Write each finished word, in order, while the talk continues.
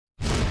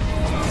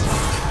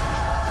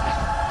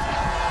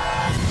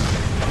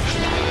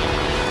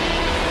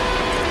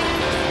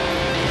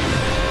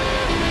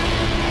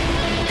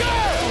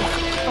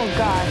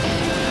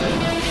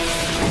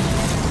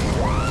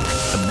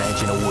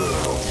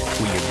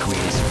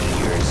greatest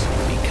fears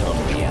become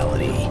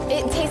reality.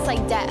 It tastes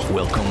like death.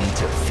 Welcome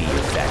to Fear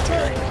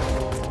Factor.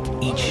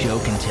 Each show,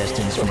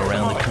 contestants from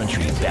around the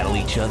country battle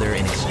each other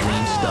in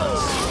extreme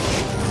stunts.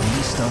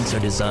 These stunts are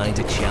designed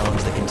to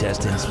challenge the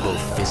contestants both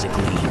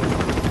physically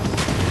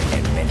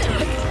and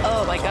mentally.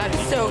 Oh my God,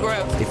 it's so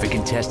gross. If a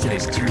contestant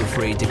is too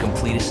afraid to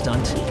complete a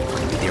stunt,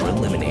 they're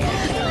eliminated.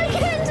 I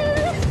can't do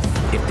this.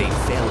 If they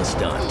fail a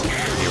stunt,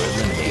 they're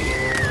eliminated.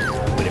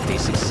 But if they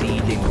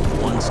succeed, they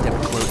move one step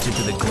closer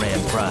to the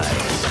grand prize,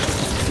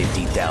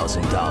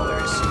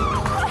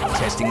 $50,000.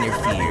 Testing their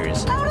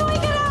fears, How do I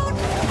get out?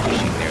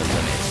 pushing their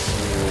limits.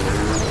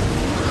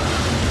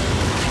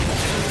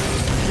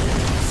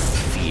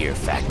 Fear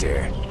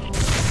Factor.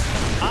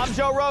 I'm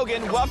Joe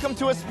Rogan. Welcome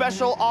to a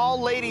special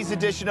all-ladies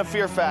edition of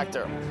Fear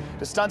Factor.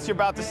 The stunts you're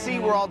about to see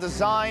were all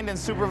designed and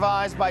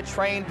supervised by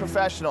trained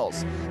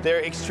professionals.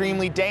 They're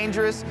extremely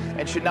dangerous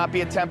and should not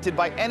be attempted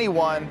by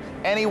anyone,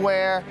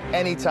 anywhere,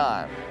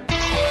 anytime.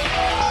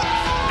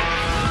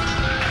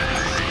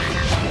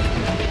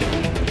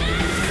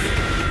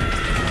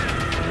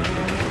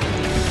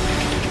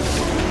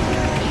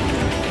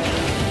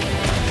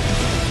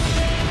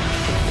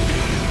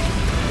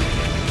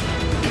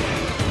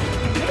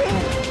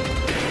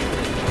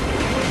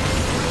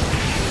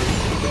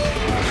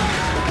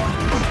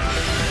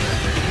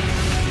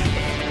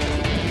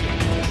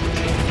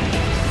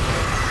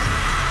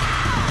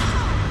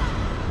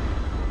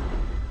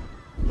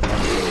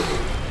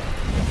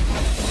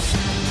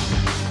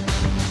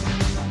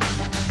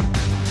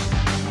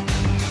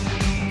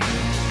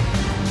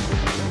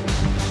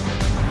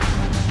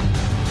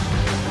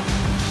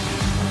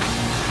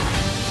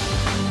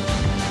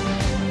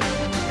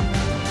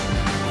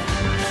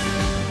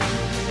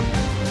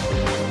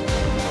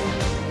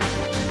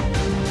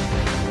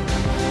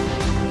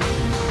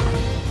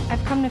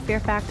 I've come to Fear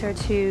Factor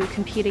to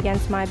compete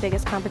against my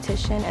biggest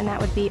competition, and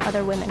that would be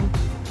other women.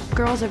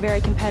 Girls are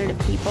very competitive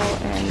people,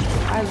 and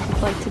I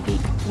would like to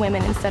beat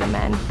women instead of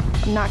men.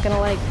 I'm not gonna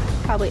like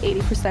probably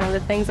 80% of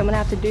the things I'm gonna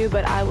have to do,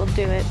 but I will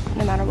do it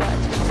no matter what.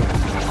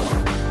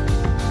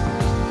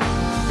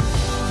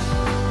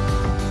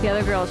 The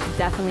other girls should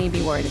definitely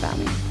be worried about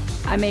me.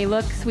 I may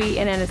look sweet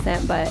and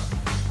innocent, but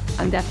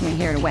I'm definitely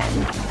here to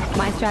win.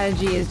 My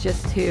strategy is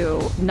just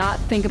to not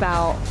think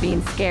about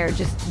being scared,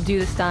 just do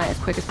the stunt as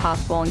quick as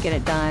possible and get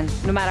it done.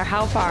 No matter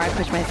how far I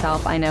push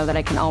myself, I know that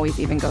I can always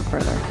even go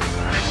further.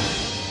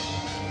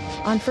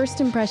 On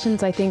first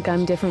impressions, I think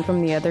I'm different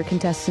from the other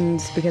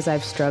contestants because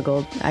I've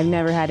struggled. I've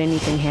never had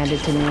anything handed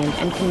to me,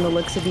 and from the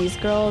looks of these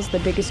girls, the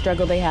biggest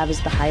struggle they have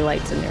is the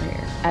highlights in their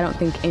hair. I don't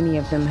think any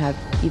of them have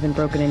even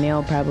broken a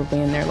nail probably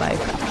in their life.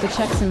 The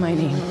check's in my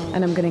name,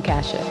 and I'm gonna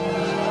cash it.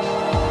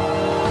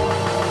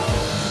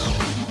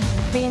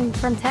 Being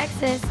from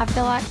Texas, I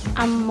feel like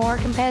I'm more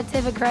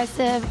competitive,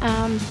 aggressive.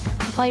 I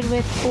played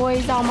with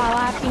boys all my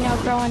life, you know,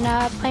 growing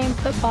up, playing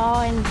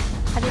football, and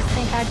I just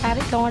think I got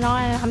it going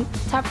on, and I'm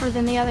tougher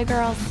than the other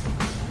girls.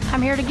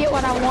 I'm here to get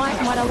what I want,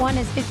 and what I want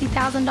is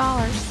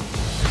 $50,000.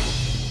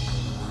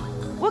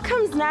 What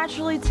comes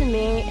naturally to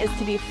me is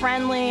to be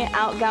friendly,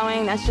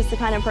 outgoing. That's just the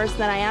kind of person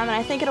that I am, and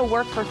I think it'll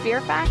work for Fear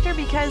Factor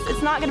because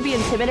it's not going to be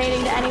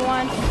intimidating to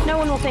anyone. No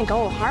one will think,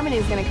 oh,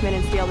 Harmony's going to come in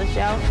and steal the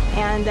show,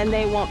 and then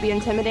they won't be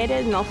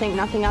intimidated, and they'll think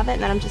nothing of it,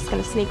 and then I'm just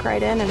going to sneak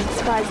right in and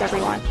surprise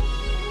everyone.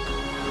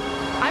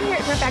 I'm here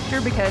at Fear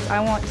Factor because I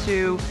want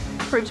to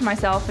prove to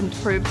myself and to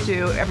prove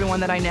to everyone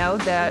that I know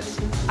that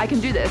I can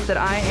do this, that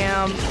I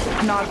am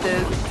not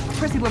the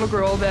prissy little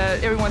girl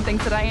that everyone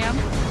thinks that I am.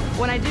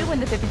 When I do win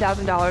the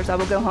 $50,000, I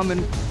will go home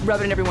and rub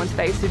it in everyone's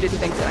face who didn't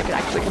think that I could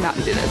actually come out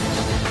and do this.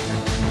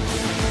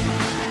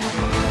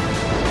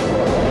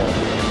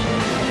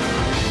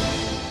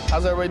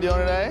 How's everybody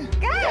doing today?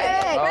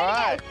 Good. All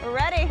right. We're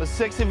ready. The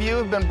 6 of you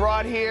have been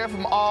brought here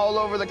from all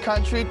over the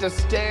country to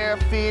stare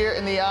fear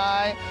in the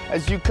eye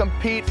as you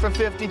compete for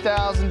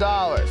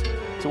 $50,000.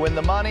 To win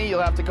the money,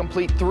 you'll have to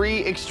complete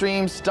 3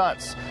 extreme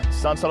stunts.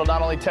 Stunts that'll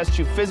not only test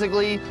you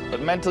physically, but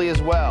mentally as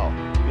well.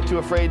 If you're too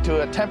afraid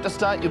to attempt a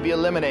stunt, you'll be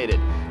eliminated.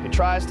 If you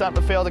try a stunt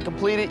but fail to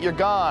complete it, you're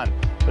gone.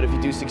 But if you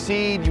do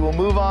succeed, you will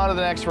move on to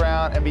the next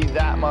round and be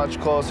that much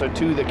closer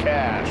to the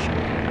cash.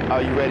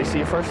 Are you ready to see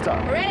your first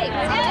stunt? Ready?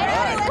 All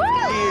right.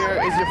 Here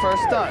is your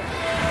first stunt.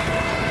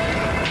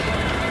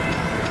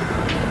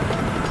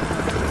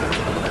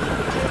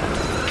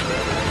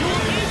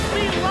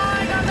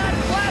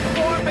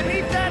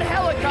 Beneath that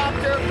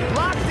helicopter,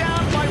 locked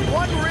down by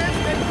one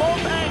wrist and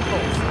both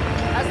ankles.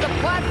 As the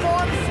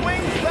platform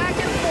swings back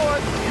and forth,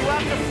 you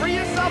have to free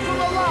yourself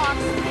from the locks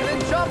and then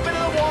jump into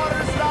the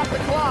water to stop the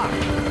clock.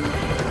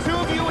 The 2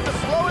 of you with the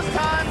slowest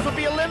times will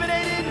be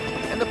eliminated,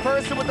 and the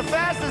person with the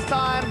fastest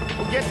time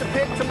will get to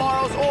pick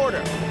tomorrow's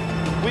order.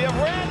 We have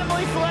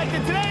randomly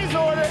selected today's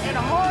order, and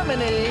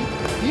Harmony,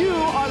 you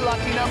are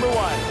lucky number 1.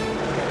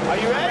 Are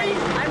you ready?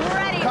 I'm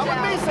ready, Come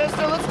with me,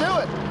 sister. Let's do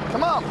it.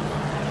 Come on.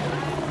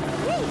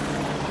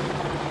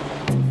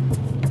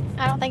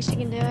 I don't think she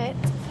can do it.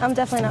 I'm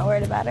definitely not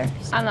worried about her.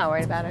 I'm not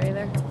worried about her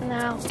either.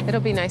 No. It'll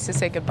be nice to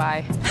say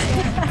goodbye.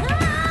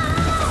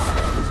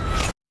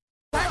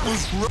 That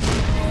was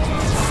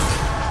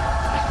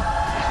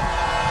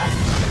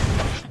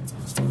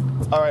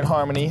All right,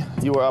 Harmony,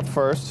 you were up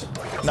first.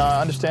 Now,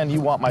 I understand you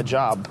want my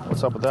job.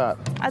 What's up with that?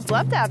 I'd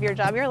love to have your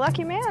job. You're a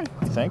lucky man.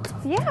 You think?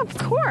 Yeah, of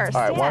course.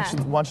 All right,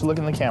 yeah. why don't you look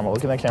in the camera,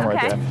 look in that camera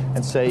Okay. right there,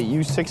 and say,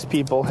 you 6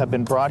 people have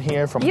been brought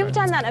here from... You've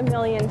done that a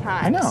million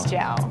times, I know.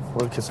 Joe.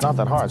 Well, it's not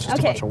that hard, it's just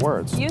a bunch of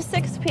words. You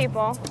 6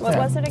 people. What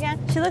was it again?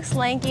 She looks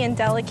lanky and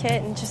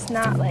delicate and just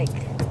not like...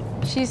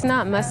 She's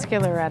not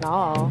muscular at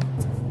all.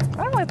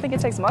 I don't really think it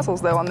takes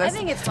muscles, though, on this. I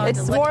think it's hard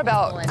to look more people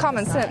about in the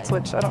common side. sense,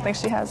 which I don't think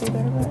she has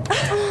either.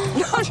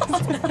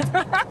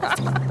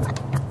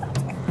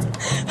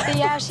 So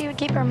yeah, she would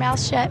keep her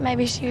mouth shut.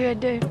 Maybe she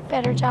would do a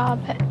better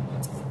job. But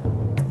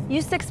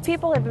You 6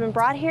 people have been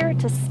brought here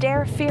to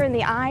stare fear in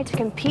the eye to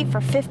compete for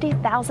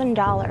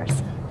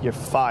 $50,000. You're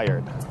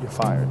fired. You're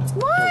fired.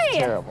 Why? That was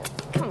terrible.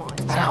 Come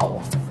on.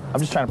 Ow. I'm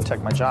just trying to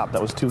protect my job.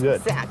 That was too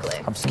good. Exactly.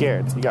 I'm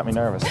scared. You got me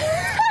nervous.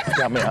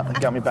 got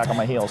me back on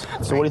my heels.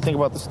 So what do you think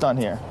about the stunt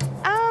here?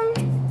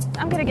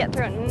 I'm gonna get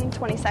through it in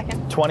 20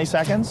 seconds. 20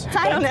 seconds?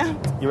 I don't know.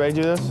 You ready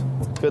to do this?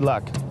 Good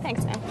luck.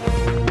 Thanks, man.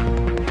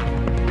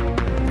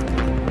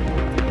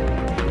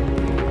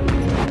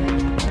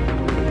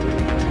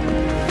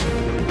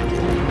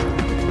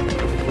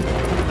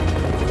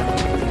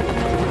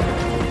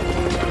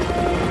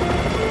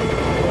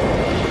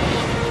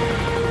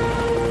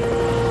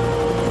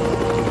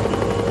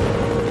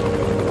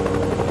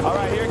 All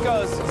right, here it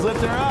goes. It's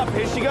lifting her up.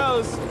 Here she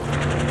goes.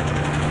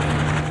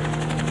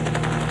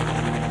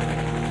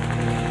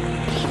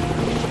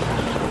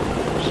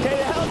 Okay,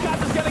 the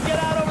helicopter's gonna get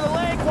out over the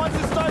lake. Once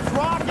it starts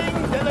rocking,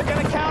 then they're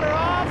gonna count her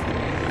off.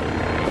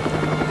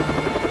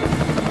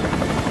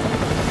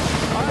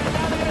 All right,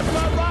 now they're gonna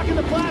start rocking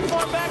the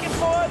platform back and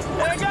forth.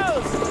 There it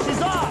goes.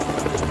 She's off.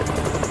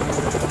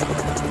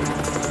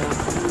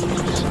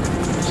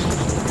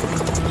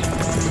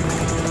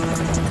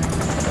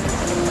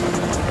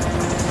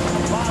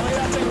 Wow, look at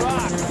that thing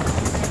rock.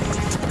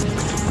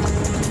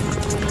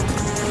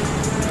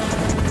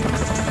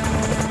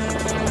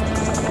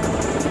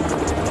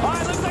 All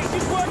right, looks like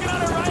she's working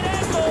on her right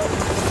ankle.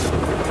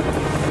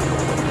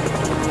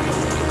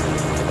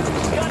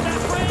 She's got that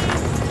frame.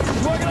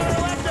 She's working on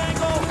her left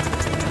ankle.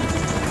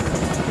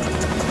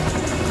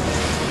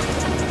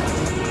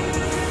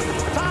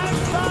 Time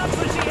stops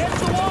when she hits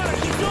the water.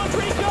 She's doing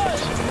pretty good.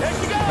 There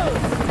she goes.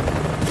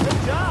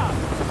 Good job.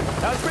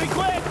 That was pretty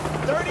quick.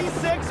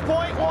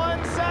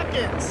 36.1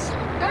 seconds.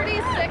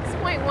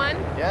 36.1?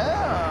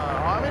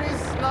 Yeah,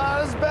 Harmony's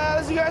not as bad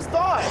as you guys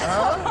thought,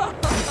 huh?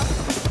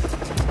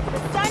 The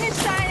sun is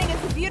shining.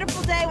 It's a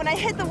beautiful day. When I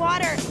hit the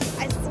water,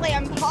 I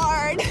slammed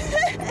hard.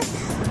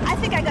 I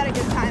think I got a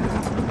good time.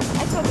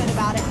 I feel good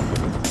about it.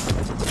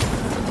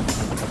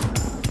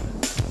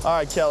 All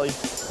right, Kelly.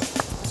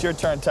 It's your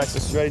turn,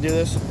 Texas. You ready to do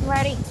this?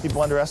 ready.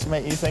 People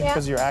underestimate you, think, Yeah.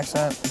 because of your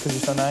accent, because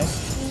you're so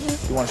nice?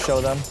 You want to show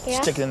them?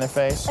 Yeah. Stick it in their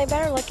face? They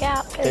better look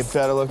out. 'Cause They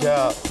better look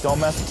out. Don't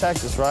mess with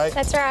Texas, right?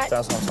 That's right.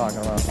 That's what I'm talking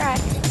about.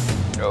 That's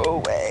right.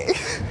 No way.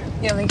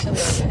 You don't think she'll do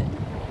it?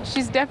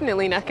 She's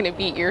definitely not going to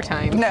beat your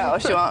time. No,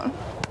 she won't.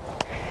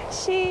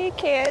 She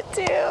can't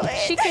do it.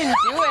 She can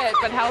do it,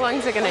 but how long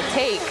is it going to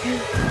take?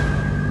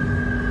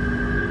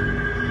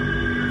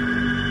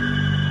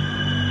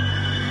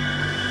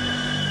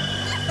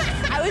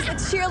 I was a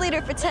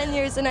cheerleader for 10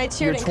 years and I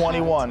cheered You're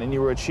 21 and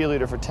you were a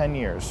cheerleader for 10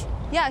 years.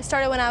 Yeah, I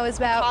started when I was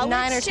about College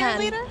 9 or 10.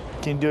 cheerleader?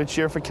 Can you do a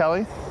cheer for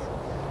Kelly?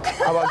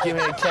 How about give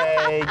me a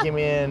K, give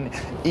me an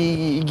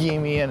E,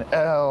 give me an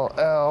L,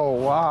 L,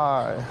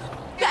 Y.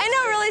 I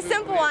know a really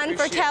simple one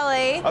for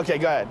Kelly. Okay,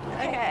 go ahead.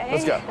 Okay.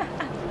 Let's go.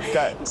 Go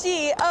ahead.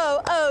 G-O-O-D-L-U-C-K.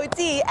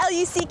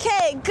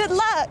 Good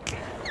luck.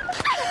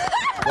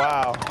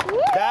 Wow.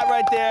 That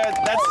right there,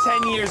 that's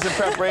 10 years of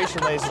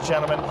preparation, ladies and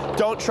gentlemen.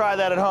 Don't try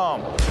that at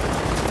home.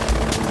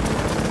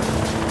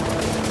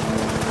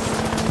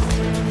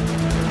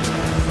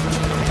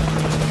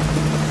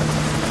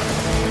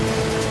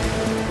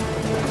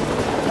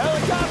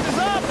 Helicopter's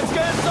up. It's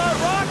going to start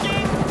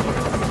rocking.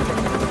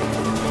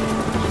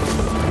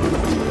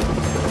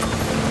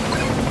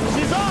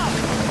 She's off.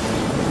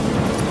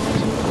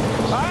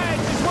 All right,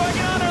 she's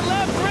working on her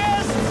left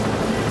wrist.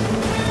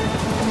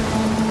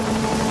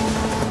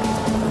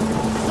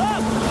 She's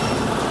up.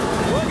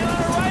 Working on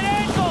her right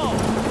ankle.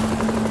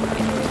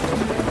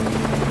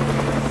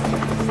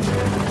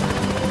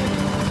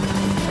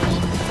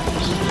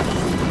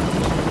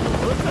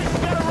 Looks like she's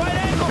got her right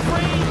ankle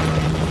free.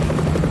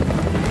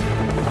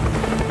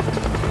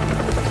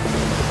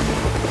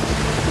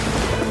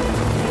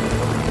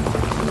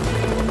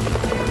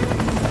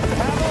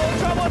 Have a little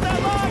trouble with that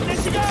lock. There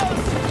she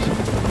goes.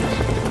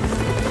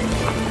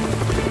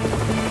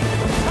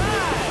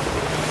 Hi.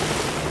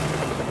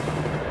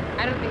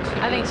 I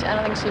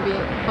don't think she'd be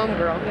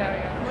homegirl.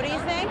 What do you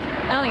think?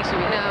 I don't think she'll be.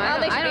 No,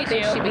 I don't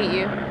think she beat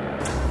you.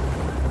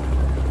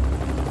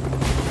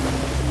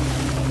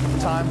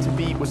 Time to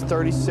beat was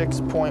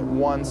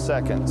 36.1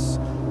 seconds.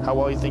 How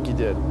well you think you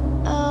did?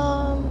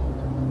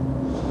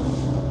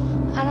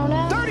 I don't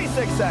know.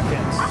 36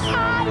 seconds.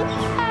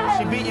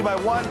 She beat you by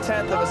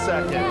 1/10 of a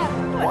second.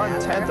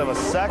 1/10 of a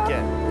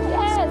second.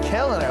 Yes.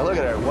 Killing her. Look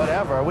at her.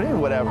 whatever. What do you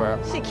mean, whatever?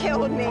 She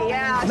killed me,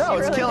 yeah. No,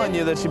 it's really killing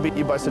you that she beat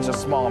you by such a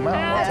small amount.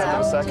 One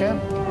second, a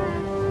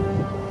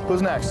second.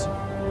 Who's next?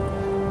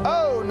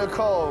 Oh,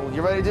 Nicole,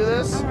 you ready to do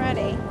this? I'm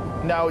ready.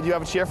 Now, do you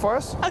have a cheer for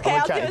us? Okay,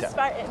 I'll do a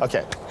Spartan.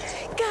 Okay.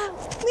 Go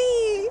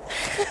me.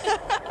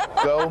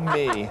 Go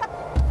me.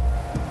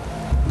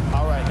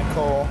 All right,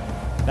 Nicole.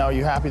 Now, are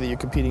you happy that you're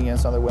competing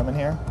against other women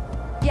here?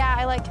 Yeah,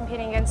 I like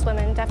competing against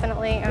women,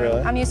 definitely.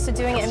 Really? I'm used to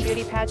doing it in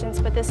beauty pageants,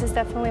 but this is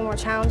definitely more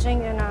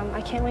challenging, and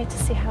I can't wait to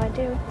see how I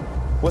do.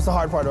 What's the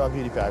hard part about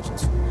beauty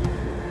pageants?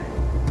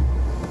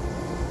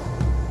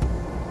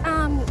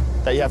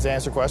 That you have to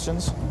answer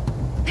questions?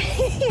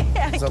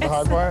 Yeah, Is that the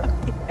hard part?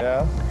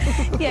 Yeah?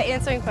 Yeah,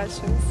 answering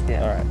questions.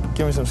 Yeah. All right,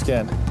 give me some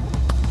skin.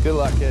 Good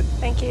luck, kid.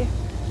 Thank you.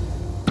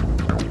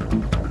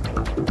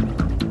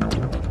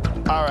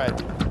 All right,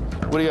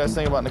 what do you guys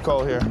think about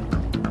Nicole here?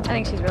 I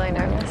think she's really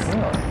nervous.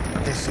 Oh,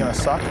 think she's gonna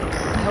suck?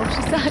 I hope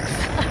she sucks.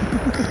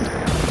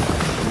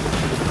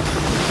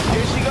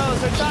 Here she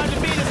goes. Her time to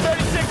beat is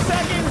 36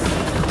 seconds.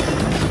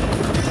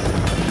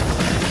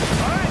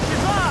 All right,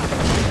 she's off.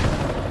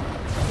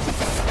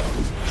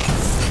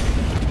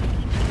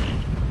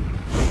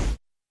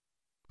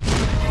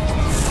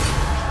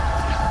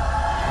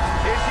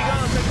 Here she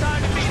goes. Her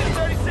time to beat is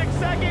 36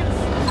 seconds.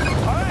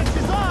 All right,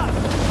 she's off.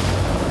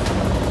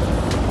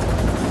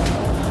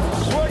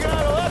 She's working on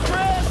her left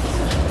wrist.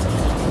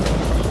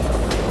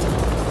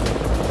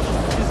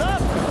 She's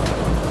up.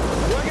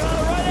 Working on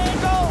her right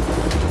ankle.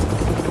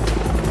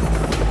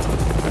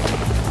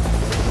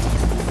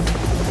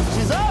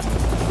 She's up.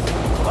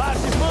 Wow,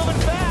 she's moving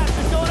fast.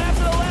 She's going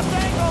after the left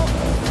ankle.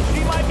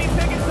 She might be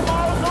picking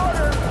tomorrow's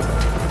order.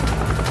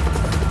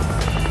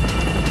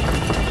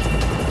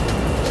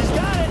 She's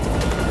got it.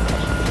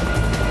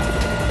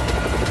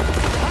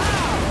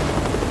 Wow.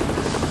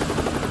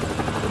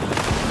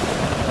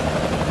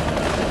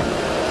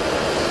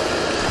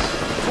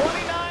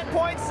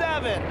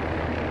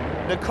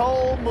 29.7.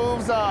 Nicole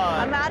moves on.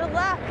 I'm out of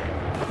luck.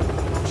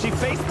 She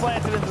face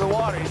planted into the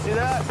water. You see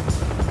that?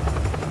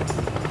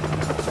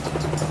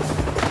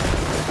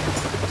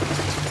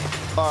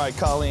 All right,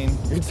 Colleen,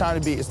 your time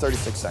to beat is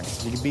 36 seconds.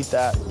 If you can beat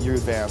that, you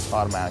advance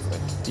automatically.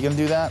 You gonna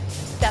do that?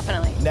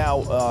 Definitely.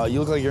 Now, you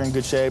look like you're in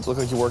good shape, look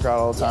like you work out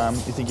all the time. You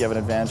think you have an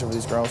advantage over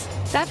these girls?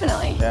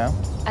 Definitely. Yeah?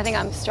 I think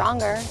I'm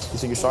stronger. You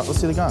think you're strong? Let's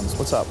see the guns.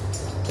 What's up?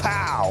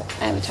 Pow!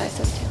 I have a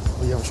tricep too.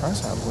 Oh, you have a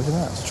tricep. Look at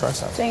that. It's a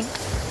tricep. See?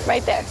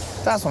 Right there.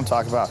 That's what I'm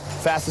talking about.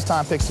 Fastest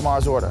time picks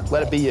tomorrow's order.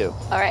 Let it be you.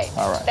 All right.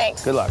 All right.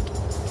 Thanks. Good luck.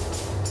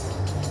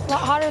 A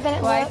lot harder than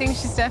it Well, I looks. think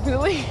she's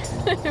definitely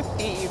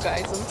beat you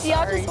guys. I'm sorry.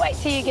 Y'all just wait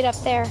till you get up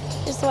there.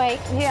 Just wait.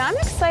 Yeah, I'm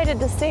excited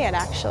to see it,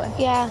 actually.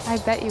 Yeah. I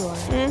bet you are.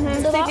 Mm-hmm. It's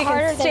a See lot if you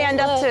harder can than it stand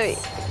up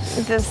looks.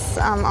 to this,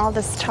 all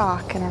this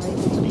talk and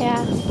everything. Yeah.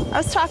 I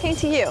was talking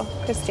to you,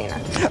 Christina.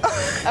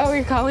 Oh,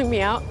 you're calling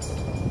me out?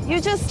 You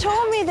just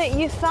told me that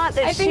you thought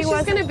that I think she she's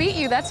wasn't. gonna beat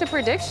you. That's a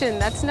prediction.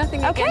 That's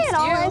nothing Okay, against and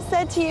all you. I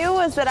said to you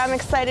was that I'm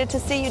excited to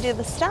see you do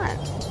the stunt.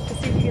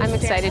 I'm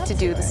excited to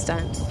do the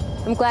stunt.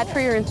 I'm glad for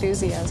your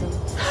enthusiasm.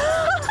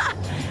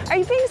 Are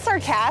you being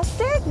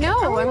sarcastic? No,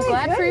 Oh I'm my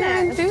glad for your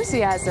goodness.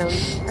 enthusiasm.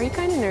 Are you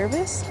kind of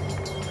nervous?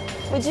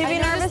 Would you be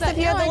I nervous noticed if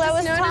you had the I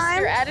lowest just noticed time?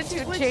 your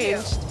attitude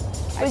changed.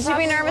 Would you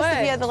be nervous if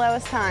you had the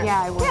lowest time?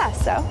 Yeah, I would. Yeah,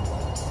 so.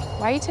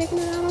 Why are you taking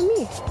it out on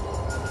me?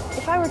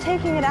 If I were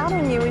taking it out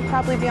on you, we'd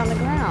probably be on the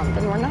ground,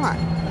 and we're not.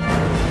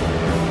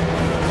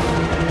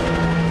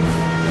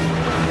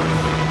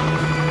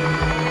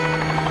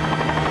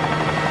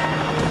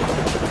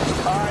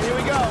 All right, here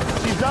we go.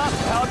 She's up.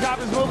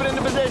 Helicopter's moving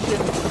into position.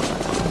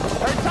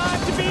 Her time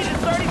to beat is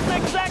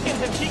 36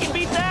 seconds. If she can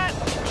beat that,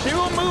 she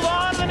will move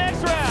on to the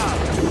next round.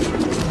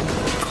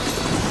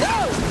 Go!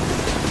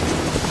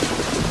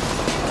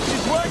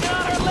 She's working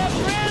on her left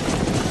wrist.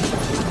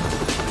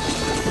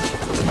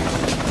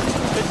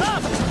 It's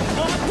up. She's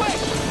moving quick.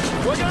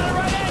 Working on her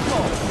right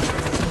ankle.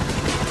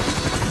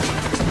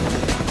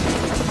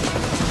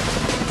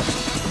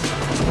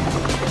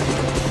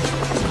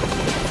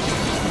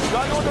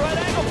 Struggling with the right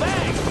ankle,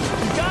 bang!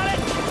 She's got it!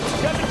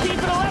 She's got the key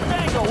for the left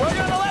ankle.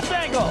 Working on the left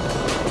ankle.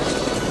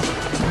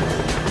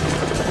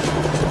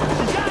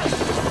 She's got it!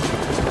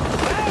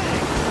 Bang!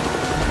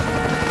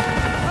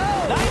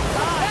 Oh, nice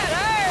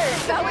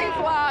time! Belly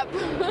flop.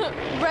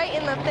 Right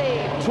in the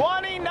face.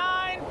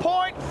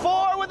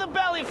 29.4 with a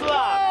belly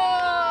flop.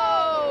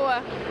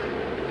 Oh!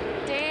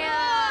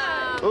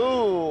 Damn.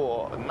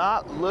 Ooh,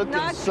 not looking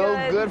Not so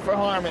good. good for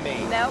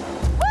Harmony. Nope.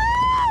 Woo!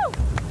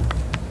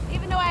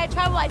 Even though I had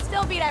trouble, I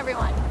still beat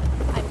everyone.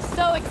 I'm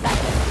so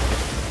excited.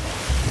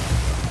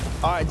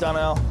 All right,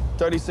 Donnell,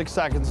 36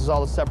 seconds is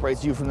all that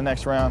separates you from the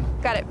next round.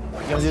 Got it.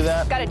 You gonna do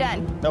that? Got it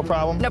done. No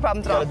problem? No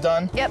problems at all. Got it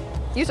done? Yep.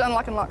 Used to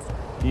unlock and locks.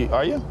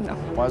 Are you? No.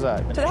 Why's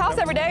that? To the house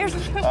every day.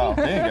 Oh,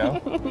 there you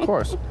go. Of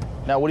course.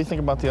 Now, what do you think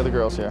about the other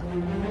girls here?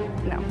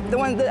 No.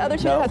 The other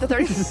two No? had the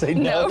 30. Say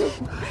no.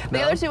 The No?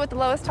 other two with the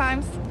lowest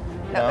times.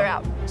 No, they're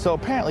out. So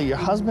apparently your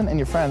husband and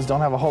your friends don't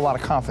have a whole lot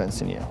of confidence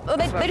in you. Well,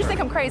 they just think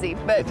I'm crazy,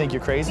 They but think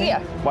you're crazy?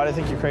 Yeah. Why do they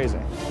think you're crazy?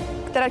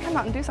 that I'd come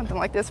out and do something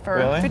like this for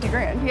Really? 50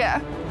 grand.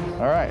 Yeah.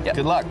 All right, Yep.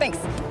 good luck. Thanks.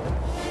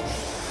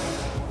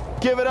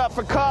 Give it up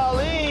for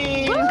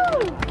Colleen. Woo!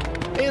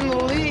 In the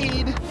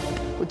lead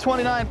with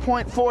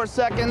 29.4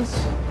 seconds.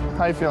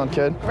 How you feeling,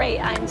 kid? Great.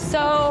 I'm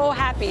so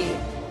happy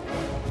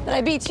that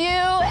I beat you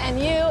and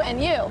you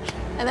and you.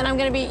 And then I'm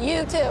going to beat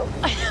you, too.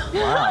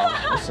 Wow,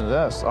 listen to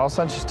this. All of a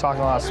sudden, she's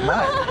talking a lot of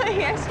smack.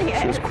 Yes, she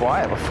is. She was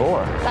quiet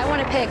before. I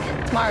want to pick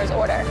tomorrow's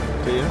order.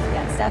 Do you?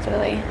 Yes,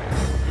 definitely.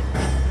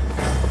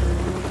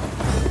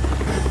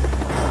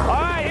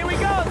 All right, here we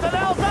go.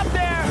 Danelle's up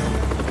there.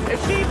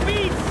 If she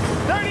beats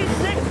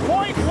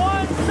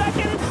 36.1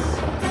 seconds,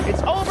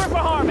 it's over for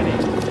Harmony.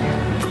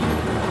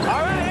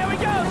 All right, here we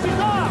go. She's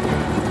off.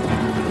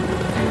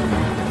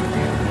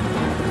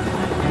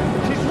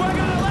 She's working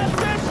on her left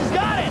wrist. She's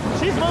got it.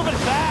 She's moving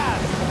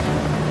fast.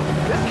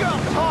 This girl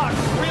talks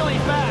really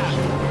fast.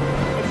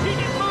 If she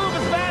can move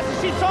as fast as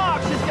she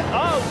talks, she's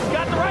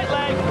got the right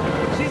leg.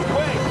 She's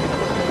quick.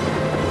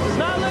 Does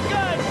not look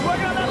good. She's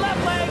working on that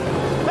left leg.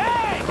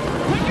 Hey,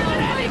 quicker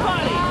than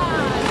anybody.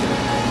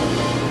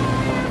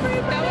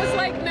 That was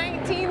like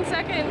 19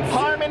 seconds.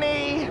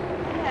 Harmony.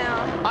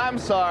 Yeah. I'm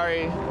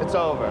sorry. It's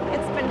over.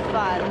 It's been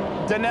fun.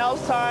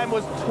 Danelle's time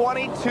was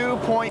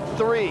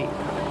 22.3.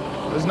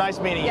 It was nice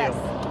meeting Yes.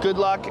 you. Good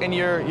luck in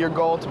your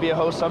goal to be a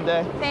host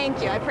someday.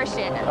 Thank you. I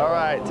appreciate it. All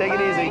right, take it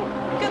easy.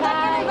 Good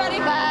luck, everybody.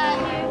 Bye.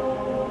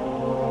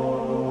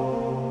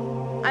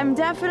 I'm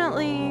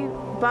definitely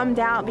bummed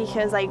out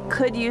because I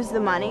could use the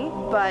money,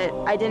 but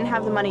I didn't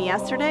have the money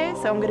yesterday,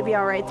 so I'm going to be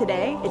all right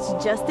today. It's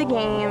just a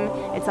game.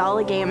 It's all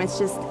a game. It's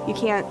just you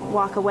can't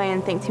walk away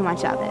and think too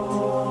much of it.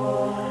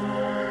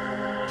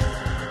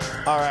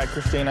 All right,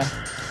 Christina,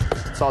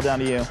 it's all down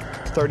to you.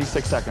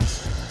 36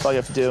 seconds. That's all you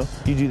have to do.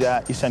 You do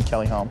that, you send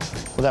Kelly home.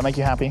 Will that make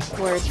you happy?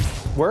 Word.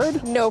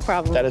 Word? No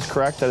problem. That is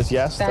correct. That is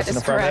yes. That That's is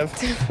an affirmative.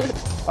 correct.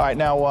 All right,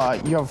 now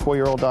you have a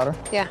 4-year-old daughter.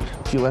 Yeah.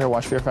 Do you let her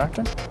watch Fear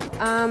Factor?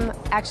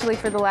 Actually,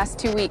 for the last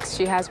 2 weeks,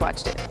 she has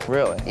watched it.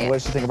 Really? Yeah. What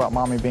does she think about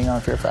mommy being on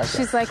Fear Factor?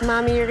 She's like,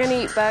 Mommy, you're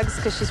gonna eat bugs,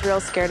 because she's real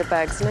scared of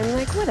bugs. And I'm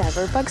like,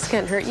 whatever, bugs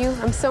can't hurt you.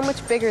 I'm so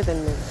much bigger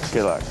than me.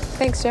 Good luck.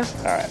 Thanks, Joe.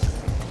 All right.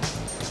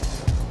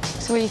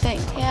 So what do you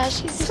think? Yeah,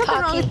 she's There's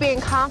nothing wrong with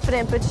being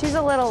confident, but she's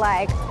a little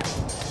like,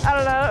 I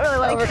don't know, I don't really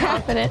like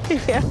Overconfident.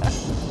 Yeah.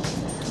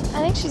 I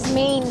think she's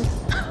mean.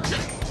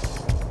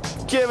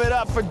 Give it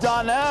up for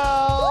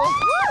Donnell.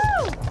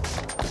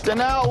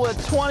 Donnell with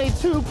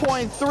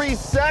 22.3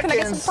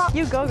 seconds.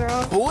 You go,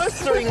 girl.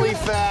 Blisteringly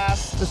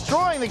fast,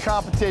 destroying the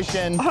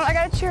competition. Oh, I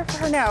gotta cheer for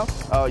her now.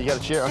 Oh, you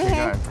gotta cheer? Okay, go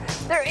ahead.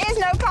 There is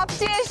no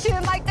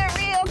competition like the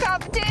real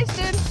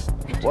competition.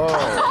 Whoa,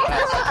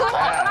 that's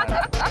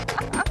bad.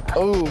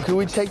 Oh, can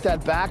we take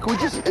that back? Can we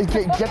just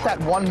get that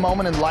one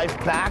moment in life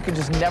back and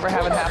just never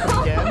have it happen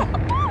again?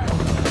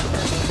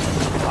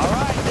 All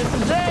right, this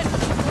is it.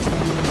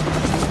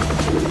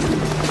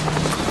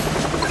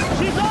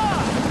 She's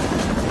off.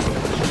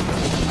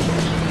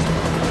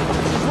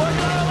 She's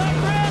working on her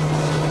left wrist.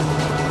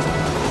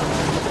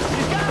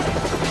 She's got it.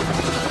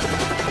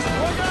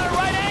 Working on her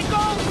right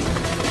ankle.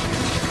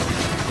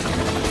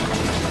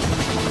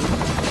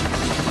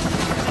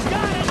 She's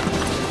got it.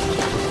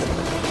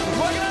 She's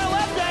working on her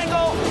left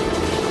ankle.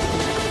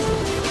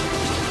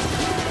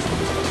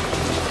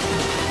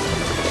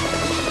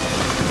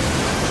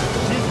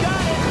 She's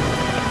got it.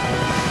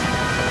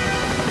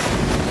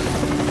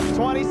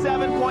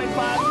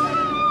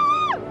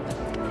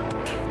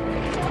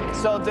 27.5.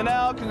 So,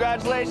 Donnell,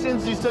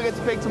 congratulations. You still get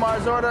to pick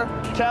tomorrow's order.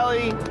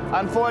 Kelly,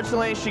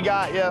 unfortunately, she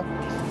got you.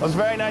 It was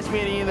very nice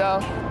meeting you,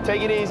 though.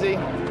 Take it easy.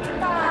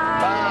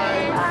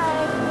 Bye.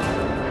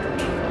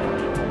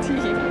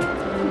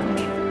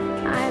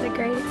 I had a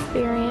great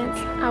experience.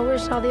 I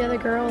wish all the other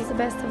girls the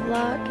best of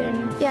luck.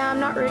 And yeah, I'm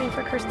not rooting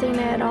for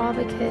Christina at all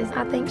because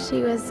I think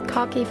she was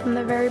cocky from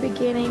the very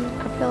beginning.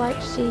 I feel like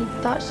she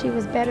thought she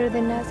was better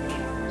than us.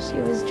 She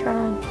was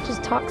trying to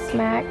just talk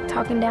smack,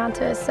 talking down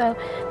to us. So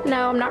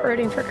no, I'm not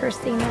rooting for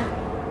Christina.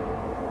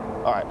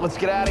 All right, let's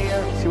get out of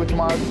here. See what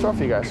tomorrow's in store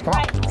for you guys. Come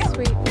on.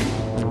 Sweet.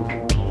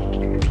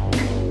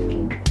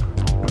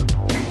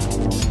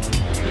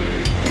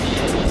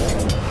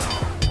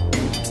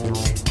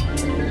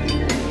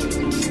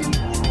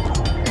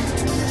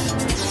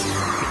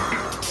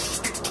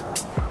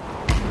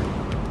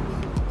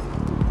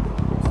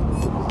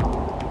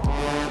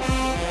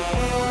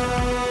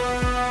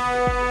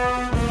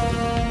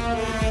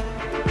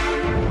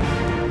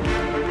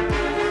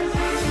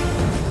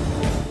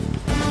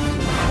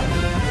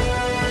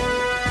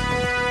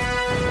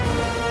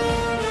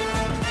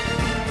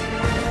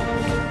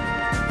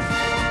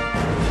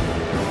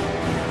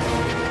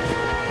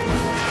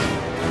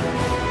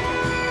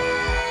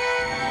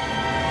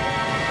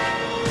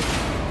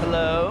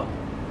 Hello.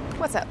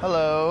 What's up?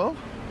 Hello.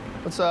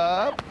 What's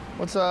up?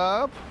 What's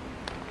up?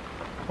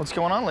 What's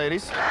going on,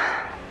 ladies?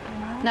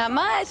 Not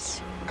much.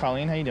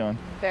 Colleen, how you doing?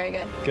 Very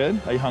good. Good?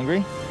 Are you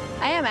hungry?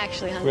 I am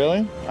actually hungry.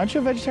 Really? Aren't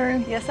you a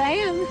vegetarian? Yes, I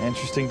am.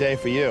 Interesting day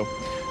for you.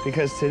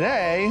 Because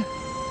today,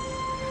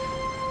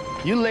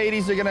 you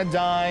ladies are gonna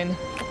dine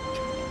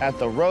at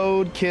the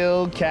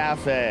Roadkill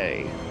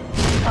Cafe.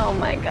 Oh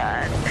my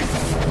God.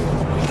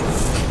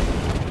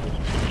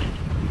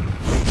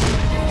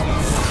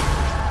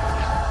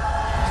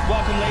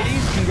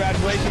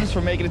 congratulations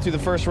for making it through the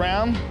first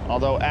round.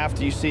 Although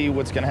after you see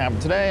what's gonna happen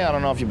today, I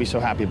don't know if you'll be so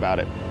happy about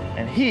it.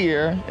 And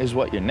here is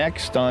what your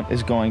next stunt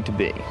is going to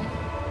be.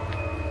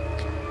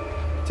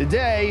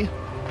 Today,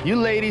 you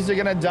ladies are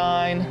gonna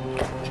dine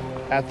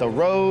at the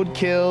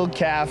Roadkill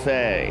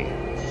Cafe.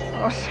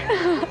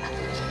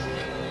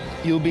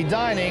 You'll be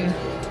dining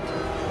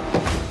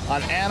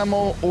on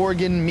animal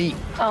organ meat.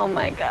 Oh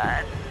my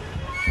God.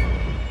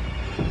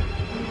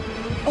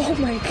 Oh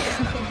my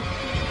God.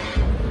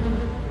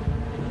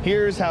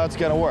 Here's how it's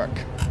gonna work.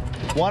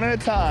 One at a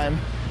time,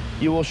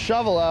 you will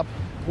shovel up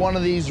one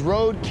of these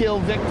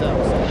roadkill victims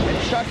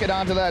and chuck it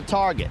onto that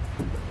target.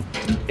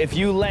 If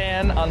you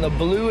land on the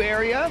blue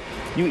area,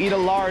 you eat a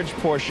large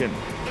portion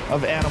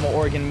of animal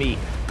organ meat.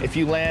 If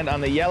you land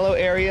on the yellow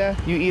area,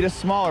 you eat a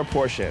smaller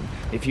portion.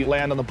 If you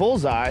land on the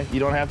bullseye, you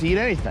don't have to eat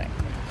anything.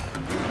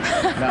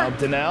 Now,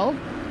 Danelle,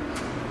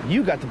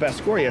 you got the best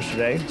score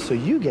yesterday, so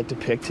you get to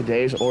pick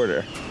today's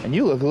order. And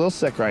you look a little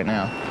sick right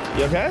now.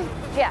 You okay?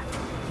 Yeah.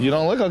 You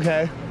don't look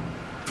okay.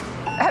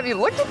 Have you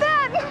looked at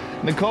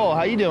that? Nicole,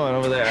 how you doing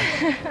over there?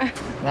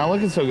 Not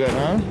looking so good,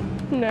 huh?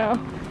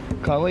 No.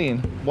 Colleen,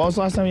 when was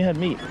the last time you had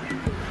meat?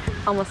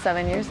 Almost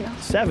 7 years ago.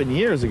 7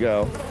 years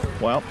ago.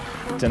 Well,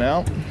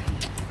 Danelle,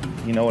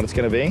 you know what it's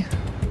gonna be?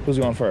 Who's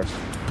going first?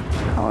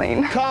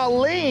 Colleen.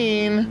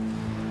 Colleen!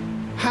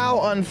 How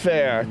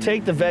unfair.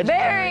 Take the veg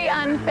Very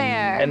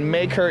unfair. and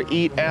make her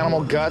eat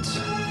animal guts.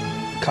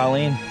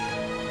 Colleen,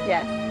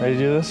 Yes, ready to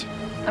do this?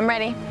 I'm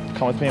ready.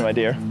 Come with me, my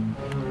dear.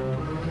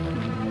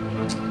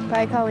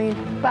 Bye, Colleen.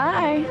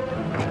 Bye.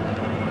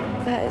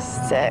 That is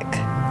sick.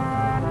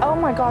 Oh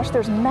my gosh,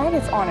 there's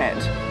maggots on it.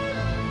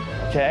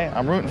 Okay,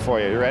 I'm rooting for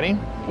you. You ready?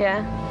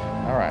 Yeah.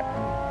 All right.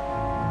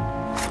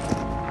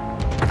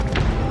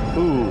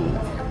 Ooh,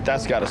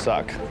 that's gotta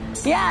suck.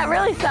 Yeah, it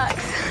really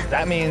sucks.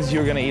 That means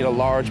you're gonna eat a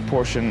large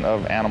portion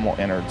of animal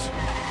innards.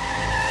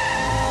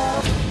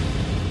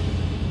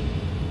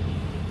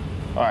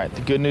 All right,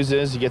 the good news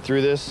is you get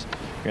through this,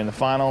 you're in the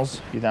finals,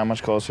 you're that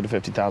much closer to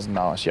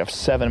 $50,000. You have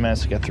 7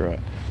 minutes to get through it.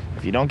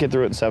 If you don't get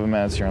through it in 7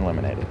 minutes, you're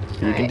eliminated.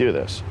 You can do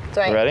this. That's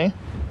right. You ready?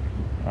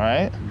 All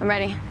right. I'm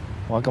ready.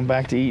 Welcome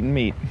back to Eating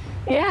Meat.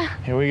 Yeah.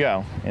 Here we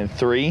go. In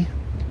 3,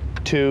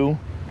 2,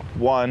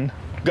 1,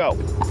 go.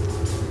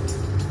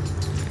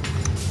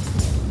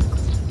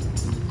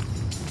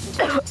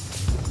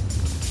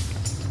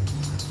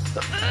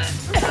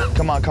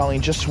 Come on,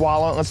 Colleen, just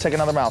swallow it. Let's take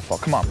another mouthful.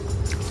 Come on.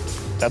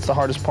 That's the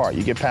hardest part.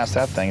 You get past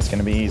that thing, it's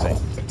gonna be easy.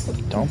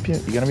 Don't be,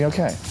 you're gonna be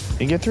okay. You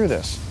can get through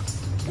this.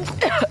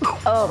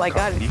 Oh my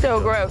God, it's so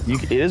gross.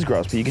 It is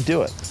gross, but you can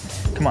do it.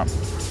 Come on.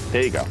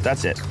 There you go.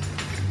 That's it.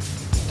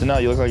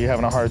 Danelle, you look like you're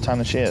having a harder time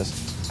than she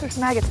is. There's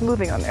maggots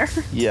moving on there.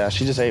 Yeah,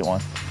 she just ate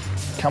one.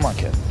 Come on,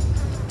 kid.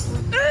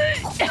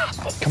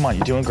 Come on,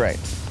 you're doing great.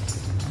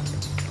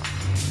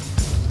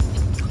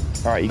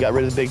 All right, you got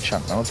rid of the big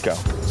chunk. Now let's go.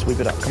 Sweep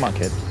it up. Come on,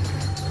 kid.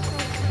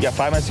 You got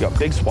 5 minutes to go.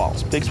 Big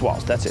swallows. Big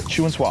swallows. That's it.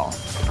 Chew and swallow.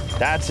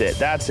 That's it.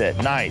 That's it.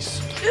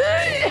 Nice.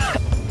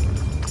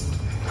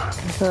 I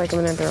feel like I'm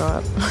gonna throw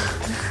up.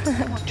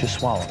 Just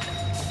swallow.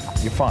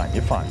 You're fine.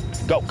 You're fine.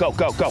 Go, go,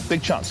 go, go.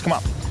 Big chunks. Come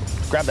on.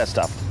 Grab that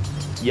stuff.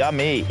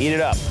 Yummy. Eat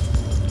it up.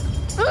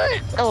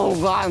 Oh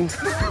God.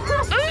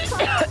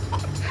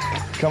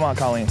 Come on,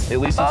 Colleen. At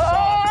least it's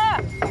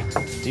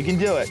soft. You can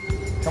do it.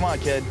 Come on,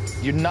 kid.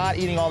 You're not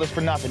eating all this for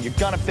nothing. You're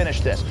gonna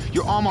finish this.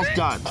 You're almost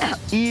done.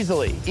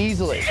 Easily,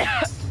 easily.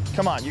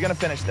 Come on, you're gonna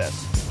finish this.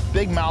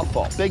 Big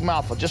mouthful, big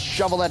mouthful. Just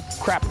shovel that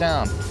crap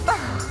down.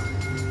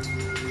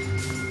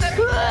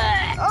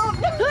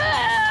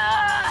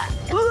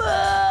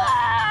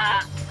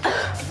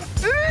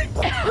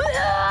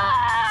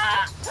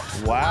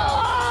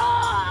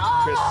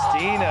 Wow.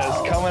 Christina's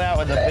coming out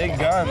with the big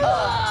guns.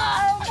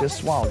 Just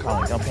swallow,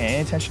 Colleen. Don't pay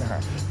any attention to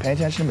her. Pay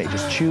attention to me.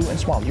 Just chew and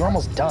swallow. You're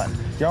almost done.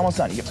 You're almost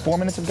done. You get 4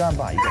 minutes have gone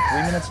by. You got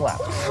 3 minutes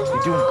left.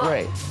 You're doing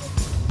great.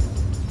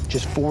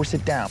 Just force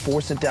it down.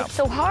 Force it down. It's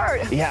so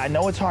hard. Yeah, I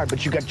know it's hard,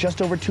 but you got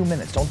just over 2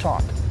 minutes. Don't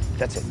talk.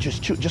 That's it.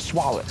 Just chew. Just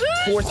swallow it.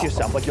 Force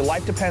yourself like your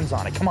life depends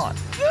on it. Come on.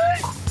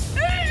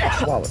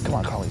 Swallow it. Come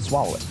on, Colleen.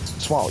 Swallow it.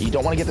 Swallow. You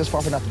don't want to get this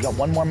far for nothing. You got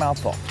 1 more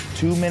mouthful.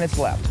 2 minutes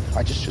left. All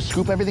right, just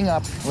scoop everything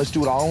up and let's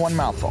do it all in 1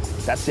 mouthful.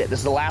 That's it. This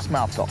is the last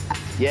mouthful.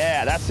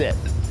 Yeah, that's it.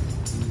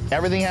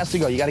 Everything has to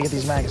go. You got to get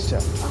these maggots too.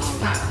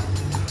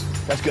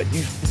 That's good.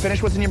 You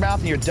finish what's in your mouth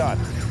and you're done.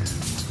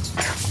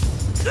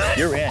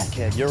 You're in,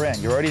 kid. You're in.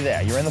 You're already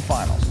there. You're in the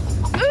finals.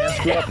 You can't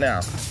screw up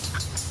now.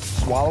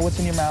 Swallow what's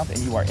in your mouth and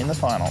you are in the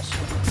finals.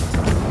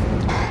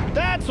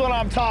 That's what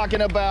I'm talking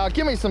about.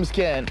 Give me some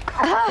skin.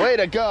 Way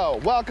to go.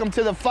 Welcome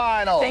to the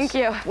finals. Thank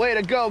you. Way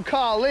to go,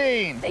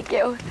 Colleen. Thank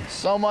you.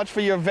 So much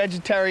for your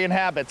vegetarian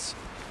habits.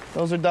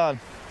 Those are done.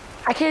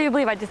 I can't even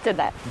believe I just did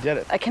that. You did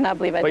it. I cannot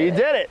believe I But did you it.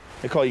 did it.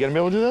 Nicole, you gonna be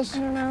able to do this? I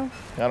don't know.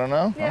 I don't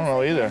know? Yes, I don't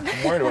know either.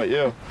 I'm worried about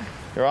you.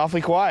 You're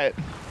awfully quiet.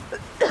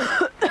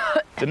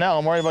 Danelle,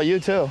 I'm worried about you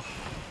too.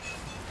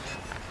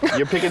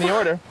 You're picking the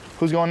order.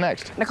 Who's going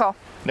next? Nicole.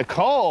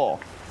 Nicole!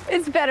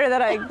 It's better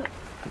that I...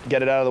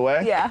 Get it out of the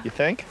way? Yeah. You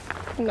think?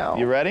 No.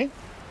 You ready?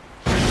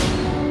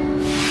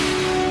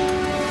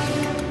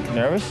 You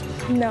nervous?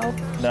 No.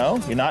 No?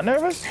 You're not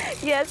nervous?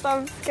 Yes,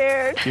 I'm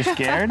scared. You're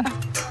scared?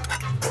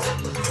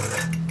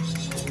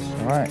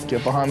 All right,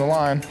 get behind the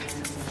line.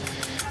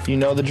 You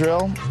know the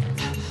drill.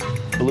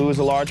 Blue is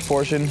a large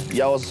portion,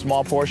 yellow is a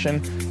small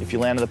portion. If you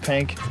land in the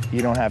pink,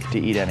 you don't have to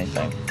eat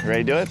anything. You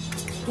ready to do it?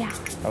 Yeah.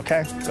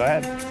 Okay, go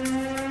ahead.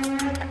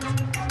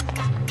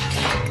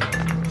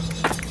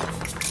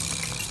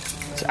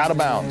 It's out of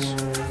bounds.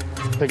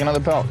 Pick another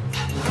pelt.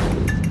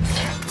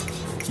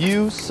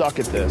 You suck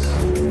at this.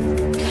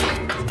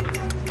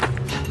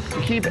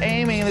 You keep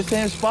aiming in the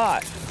same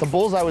spot. The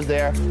bullseye was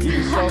there, you'd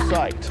be so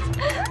psyched.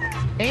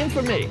 Aim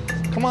for me.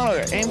 Come on over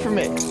here, aim for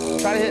me.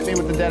 Try to hit me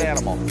with the dead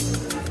animal.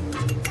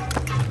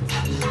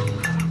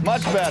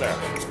 Much better.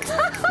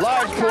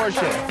 Large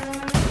portion.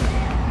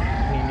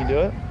 Can you do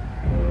it?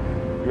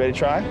 You ready to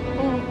try?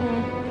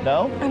 Mm-mm.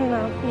 No? I don't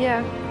know.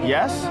 Yeah.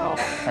 Yes? All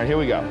right, here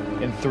we go.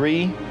 In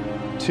 3,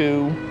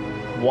 2,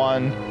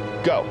 1,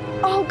 go.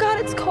 Oh, God,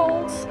 it's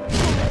cold. Oh,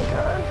 my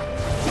God.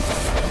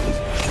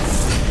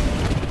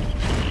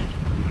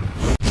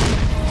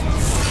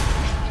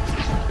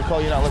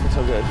 Nicole, you're not looking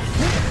so good.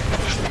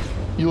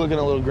 You're looking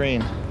a little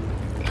green.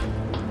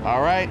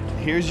 All right,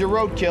 here's your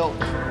roadkill.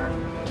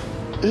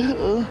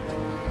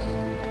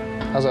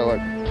 How's that look?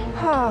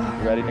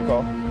 You ready,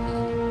 Nicole?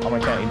 I'm gonna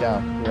count you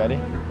down. You ready?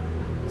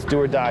 It's do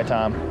or die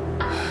time.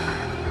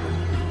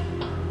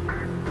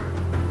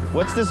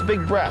 What's this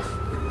big breath?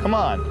 Come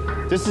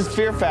on. This is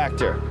Fear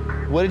Factor.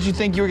 What did you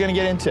think you were gonna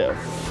get into?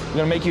 We're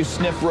gonna make you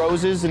sniff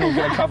roses and we're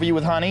gonna cover you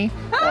with honey?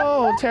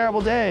 Oh,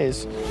 terrible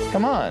days.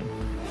 Come on.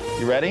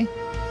 You ready?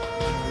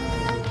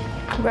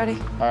 Ready.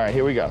 All right,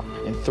 here we go.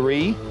 In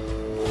 3,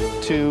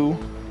 2,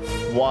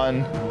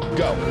 1,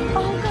 go.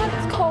 Oh, God,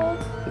 it's cold.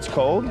 It's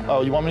cold?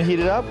 Oh, you want me to heat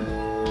it up?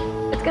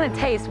 It's gonna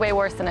taste way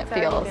worse than it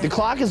feels. The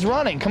clock is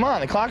running. Come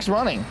on, the clock's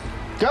running.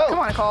 Go. Come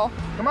on, Nicole.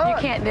 Come on. You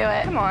can't do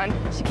it. Come on.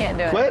 She can't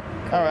do it. Quit?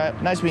 All right,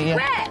 nice meeting you.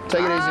 Quit.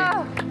 Take it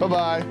easy.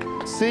 Bye-bye.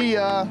 See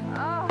ya.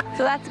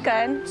 So that's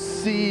good.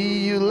 See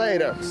you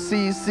later.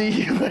 See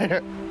you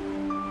later.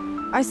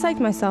 I psyched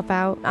myself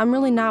out. I'm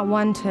really not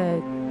one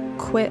to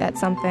quit at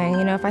something.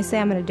 You know, if I say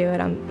I'm gonna do it,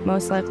 I'm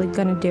most likely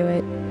gonna do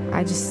it.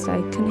 I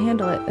couldn't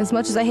handle it. As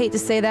much as I hate to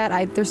say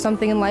that, there's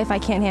something in life I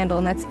can't handle,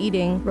 and that's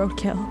eating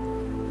roadkill.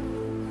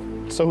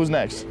 So who's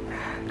next?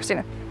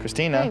 Christina.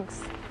 Christina.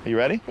 Thanks. Are you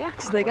ready? Yeah.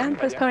 She's like, I'm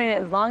postponing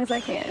it as long as I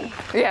can.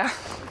 Yeah.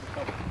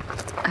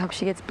 I hope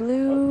she gets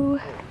blue.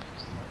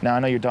 Now, I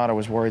know your daughter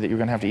was worried that you were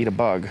gonna have to eat a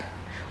bug.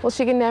 Well,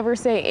 she can never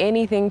say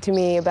anything to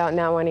me about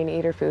not wanting to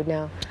eat her food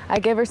now. I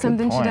give her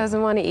something she point.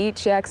 doesn't want to eat,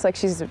 she acts like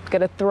she's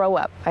gonna throw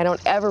up. I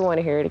don't ever want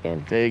to hear it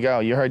again. There you go.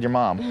 You heard your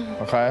mom,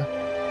 okay?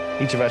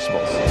 Eat your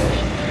vegetables.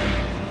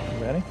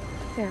 You ready?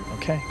 Yeah.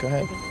 Okay, go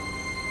ahead.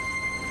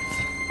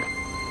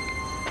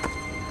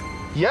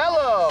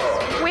 Yellow!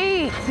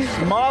 Sweet!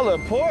 Smaller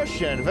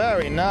portion,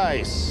 very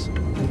nice.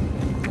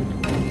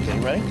 Okay,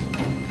 you ready?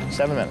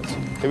 7 minutes.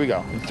 Here we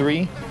go. In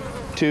 3,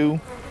 2,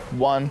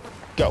 1,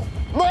 go.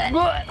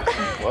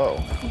 Whoa.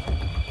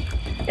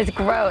 It's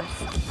gross.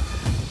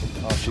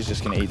 Oh, she's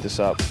just gonna eat this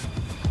up.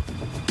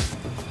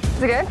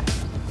 Is it good?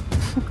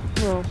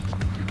 No.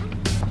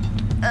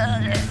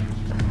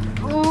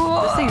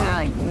 Those things are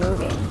like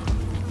moving.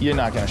 You're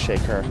not gonna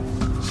shake her.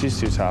 She's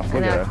too tough.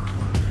 Look at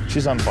her.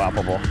 She's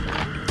unflappable.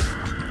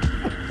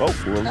 Oh,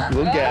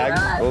 little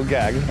gag. Little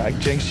gag. I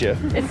jinxed you.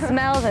 It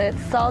smells and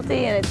it's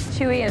salty and it's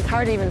chewy and it's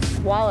hard to even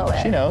swallow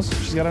it. She knows.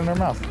 She's got it in her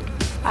mouth.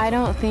 I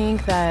don't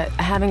think that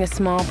having a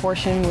small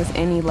portion was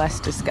any less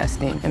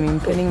disgusting. I mean,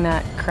 putting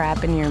that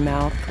crap in your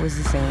mouth was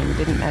the same. It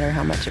didn't matter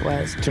how much it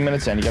was. 2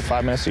 minutes in. You got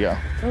 5 minutes to go.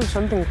 Oh,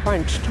 something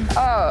crunched.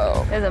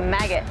 Oh. There's a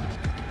maggot.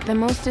 The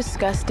most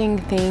disgusting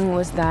thing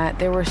was that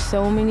there were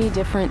so many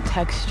different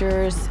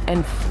textures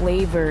and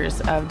flavors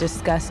of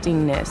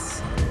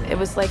disgustingness. It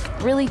was like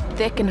really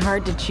thick and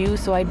hard to chew,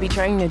 so I'd be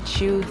trying to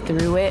chew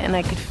through it and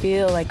I could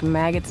feel like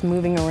maggots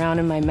moving around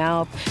in my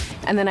mouth.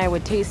 And then I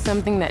would taste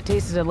something that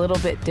tasted a little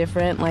bit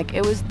different. Like,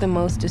 it was the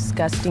most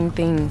disgusting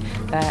thing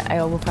that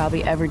I will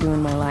probably ever do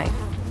in my life.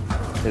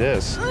 It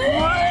is.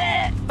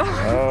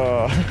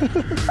 Oh.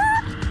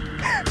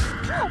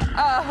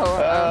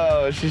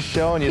 Oh, she's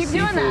showing you Keep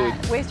seafood. doing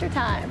that. Waste your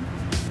time.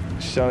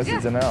 She's showing us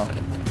it's an L.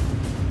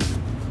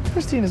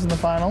 Christina's in the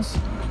finals.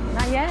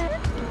 Not yet.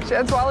 She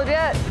hasn't swallowed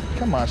yet.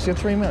 Come on, she's got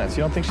 3 minutes.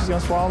 You don't think she's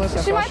gonna swallow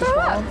this? She might throw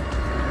up.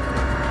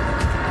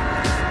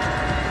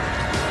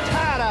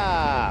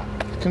 Ta-da!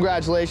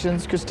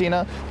 Congratulations,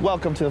 Christina.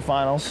 Welcome to the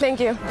finals. Thank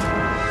you.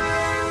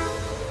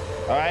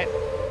 All right.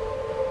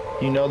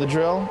 You know the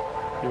drill.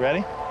 You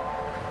ready?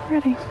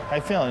 Ready. How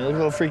you feeling? You look a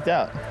little freaked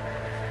out.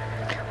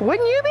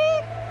 Wouldn't you be?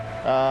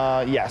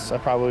 Yes, I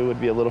probably would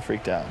be a little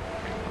freaked out.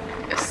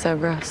 It's so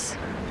gross.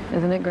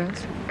 Isn't it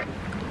gross?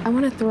 I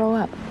want to throw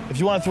up. If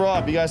you want to throw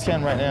up, you guys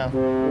can right now.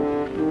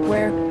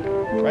 Where?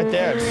 Right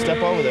there. Just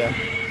step over there.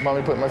 Want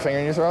me to put my finger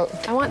in your throat?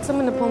 I want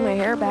someone to pull my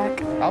hair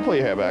back. I'll pull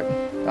your hair back.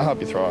 I'll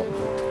help you throw up.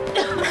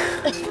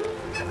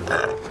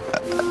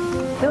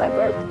 feel like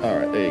burp. All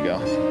right, there you go.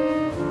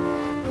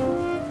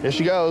 Here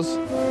she goes.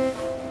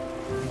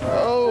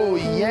 Oh,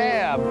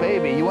 yeah, baby.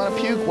 Maybe. You want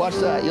to puke? Watch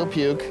that. You'll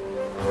puke.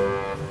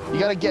 You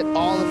got to get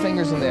all the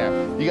fingers in there.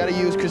 You got to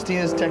use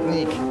Christina's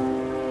technique.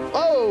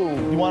 Oh!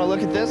 You want to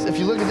look at this? If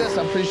you look at this,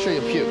 I'm pretty sure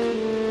you'll puke.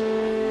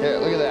 Here,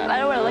 look at that. I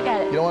don't want to look at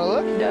it. You don't want to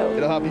look? No.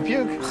 It'll help you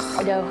puke.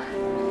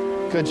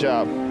 No. Good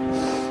job.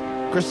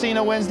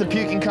 Christina wins the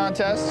puking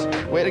contest.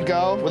 Way to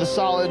go. With a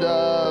solid,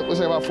 looks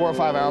like about 4 or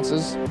 5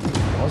 ounces.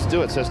 Let's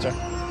do it, sister.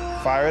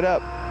 Fire it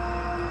up.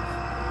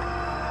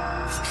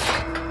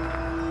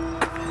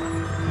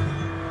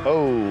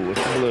 Oh,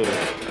 it's blue.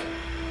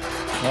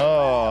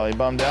 Oh, you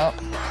bummed out?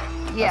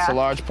 Yeah. That's a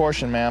large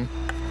portion, ma'am.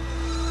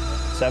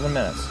 7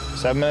 minutes.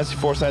 7 minutes, you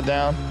force that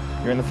down.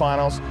 You're in the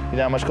finals. You're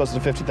down much closer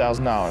to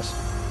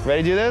 $50,000.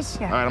 Ready to do this?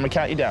 Yeah. All right, I'm gonna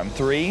count you down.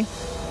 3,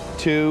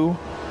 2,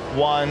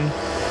 1,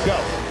 go.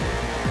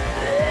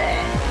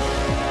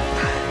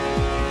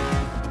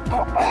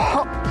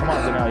 Come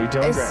on, Danelle, you're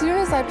doing great. As soon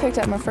as I picked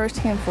up my first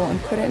handful and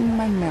put it in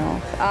my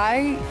mouth,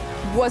 I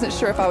wasn't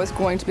sure if I was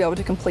going to be able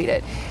to complete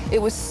it.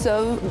 It was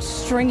so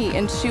stringy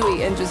and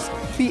chewy and just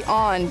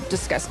beyond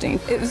disgusting.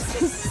 It was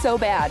so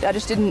bad. I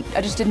just didn't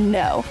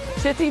know.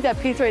 Should eat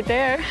that piece right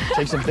there.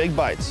 Take some big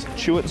bites.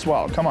 Chew it and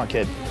swallow. Come on,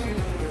 kid.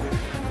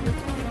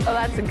 Oh,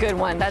 that's a good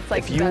one. That's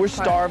like. If you were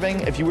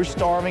starving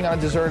on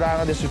a desert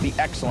island, this would be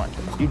excellent.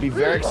 You'd be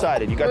very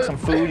excited. You got some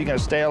food, you're gonna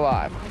stay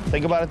alive.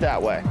 Think about it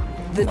that way.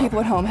 The people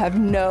at home have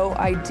no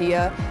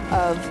idea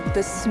of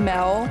the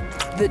smell,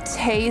 the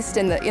taste,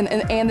 and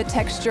the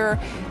texture,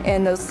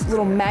 and those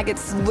little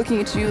maggots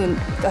looking at you, and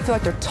I feel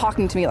like they're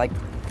talking to me like,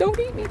 don't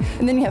eat me.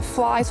 And then you have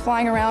flies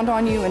flying around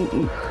on you, and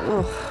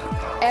ugh.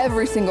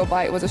 Every single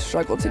bite was a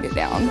struggle to get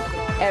down.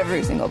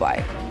 Every single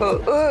bite.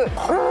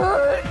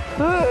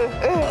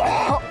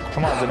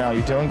 Come on, Danelle,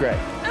 you're doing great.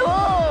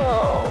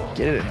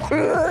 Get it in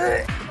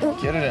there.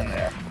 Get it in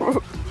there.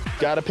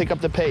 Gotta pick up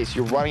the pace.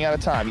 You're running out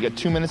of time. You got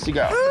 2 minutes to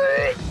go.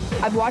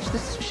 I've watched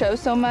this show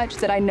so much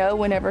that I know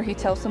whenever he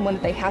tells someone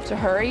that they have to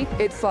hurry,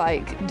 it's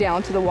like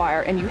down to the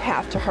wire and you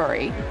have to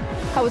hurry.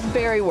 I was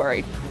very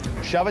worried.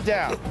 Shove it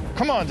down.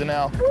 Come on,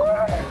 Danelle.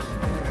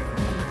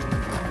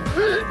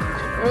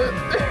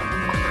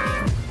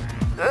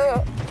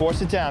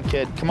 Force it down,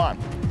 kid. Come on.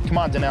 Come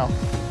on, Danelle.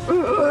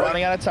 We're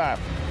running out of time.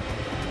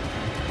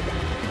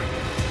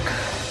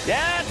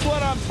 That's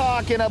what I'm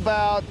talking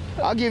about.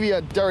 I'll give you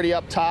a dirty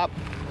up top.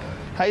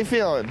 How you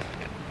feeling?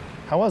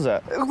 How was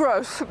that?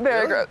 Gross.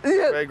 Very gross.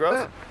 Very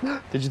gross?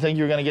 Did you think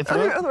you were going to get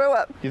through it? Throw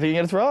up. You think you're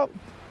going to throw up?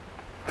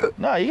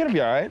 No, you're going to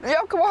be all right.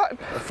 Yeah, come on.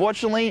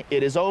 Fortunately,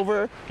 it is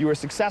over. You were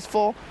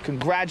successful.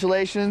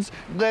 Congratulations.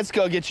 Let's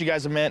go get you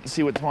guys a mint and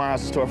see what tomorrow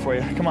has in store for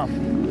you. Come on.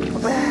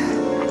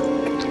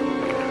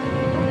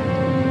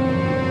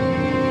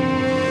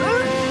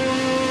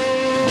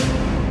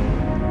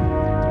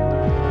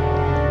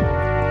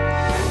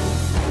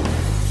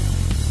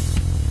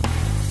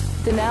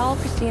 Danelle,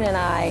 Christina, and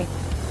I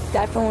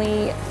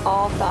definitely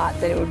all thought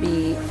that it would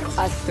be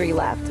us 3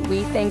 left.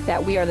 We think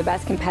that we are the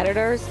best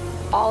competitors.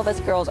 All of us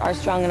girls are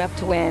strong enough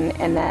to win,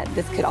 and that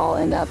this could all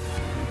end up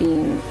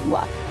being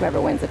luck, whoever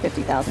wins the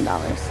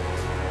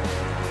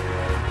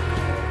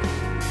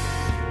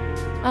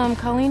 $50,000.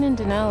 Colleen and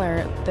Danelle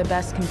are the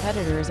best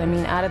competitors. I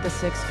mean, out of the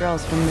 6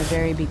 girls from the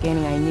very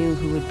beginning, I knew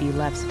who would be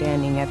left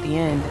standing at the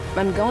end.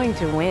 I'm going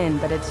to win,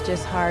 but it's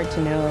just hard to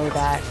know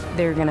that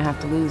they're gonna have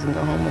to lose and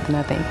go home with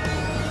nothing.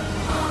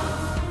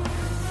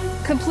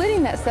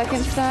 Completing that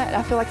second stunt,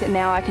 I feel like that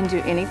now I can do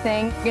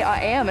anything. You know,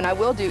 I am and I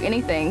will do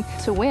anything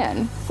to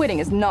win. Quitting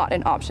is not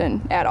an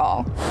option at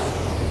all.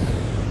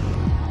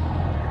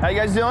 How you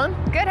guys doing?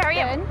 Good, how are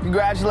you? Good.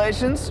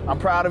 Congratulations. I'm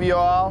proud of you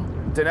all.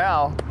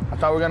 Danelle, I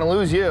thought we were going to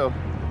lose you.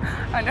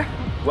 I know.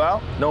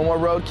 Well, no more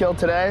roadkill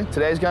today.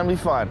 Today's going to be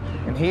fun.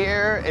 And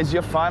here is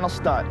your final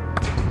stunt.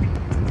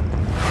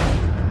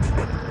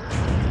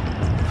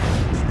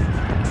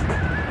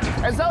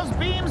 As those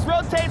beams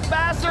rotate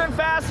faster and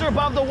faster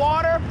above the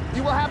water,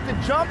 you will have to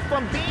jump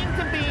from beam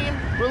to beam,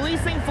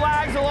 releasing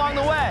flags along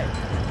the way.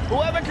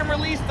 Whoever can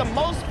release the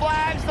most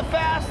flags the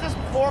fastest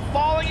before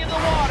falling in the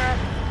water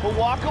will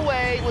walk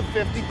away with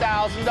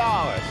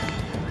 $50,000.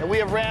 And we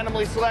have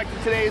randomly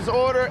selected today's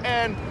order,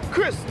 and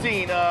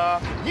Christina,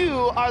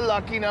 you are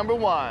lucky number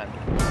 1.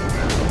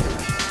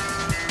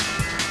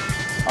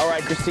 All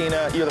right,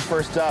 Christina, you're the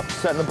first up,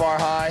 setting the bar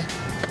high.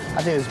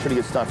 I think this is a pretty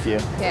good stunt for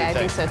you. Yeah, I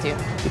think so too.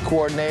 You're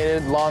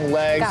coordinated, long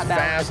legs, Got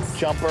balance. fast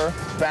jumper,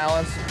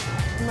 balance.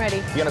 I'm ready.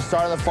 You're gonna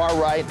start on the far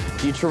right.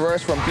 You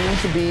traverse from beam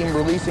to beam,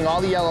 releasing all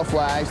the yellow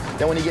flags.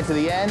 Then when you get to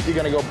the end, you're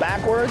gonna go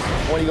backwards.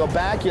 When you go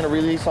back, you're gonna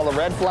release all the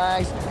red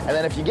flags. And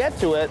then if you get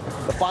to it,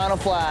 the final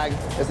flag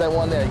is that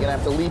one there. You're gonna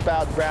have to leap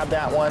out, grab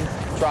that one,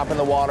 drop in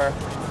the water.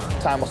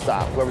 Time will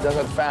stop. Whoever does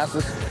it the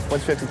fastest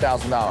wins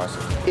 $50,000.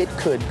 It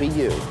could be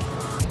you.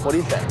 What do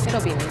you think?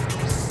 It'll be me.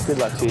 Good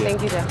luck to you.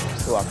 Thank you, Joe.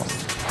 You're welcome.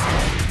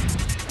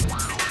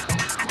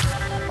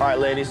 All right,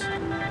 ladies.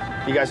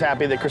 You guys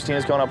happy that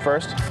Christina's going up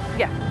first?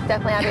 Yeah.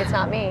 Definitely happy it's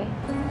not me.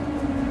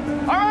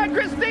 All right,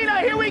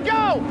 Christina, here we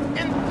go.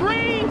 In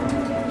 3,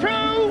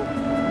 2,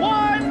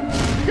 1,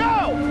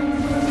 go!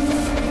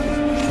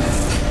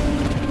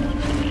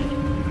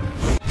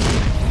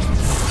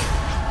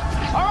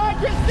 All right,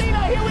 Christina.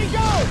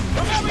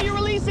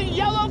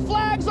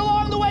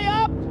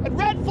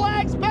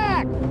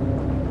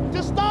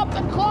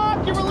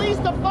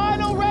 the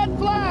final red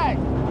flag.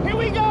 Here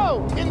we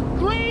go. In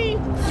 3,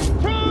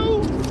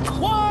 2,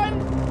 1,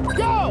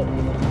 go.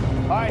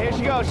 All right, here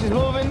she goes. She's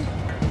moving.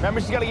 Remember,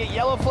 she's got to get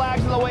yellow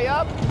flags on the way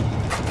up,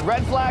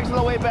 red flags on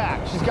the way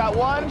back. She's got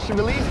one. She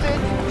released it.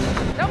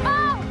 No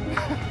ball!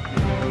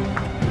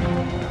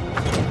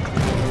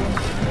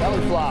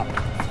 Belly flop.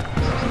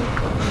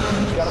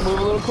 She's got to move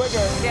a little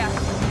quicker. Yeah.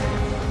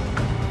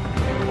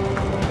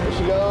 Here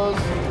she goes.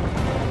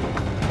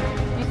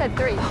 You said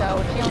 3,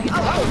 so she only... Ooh, a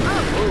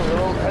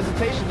little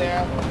hesitation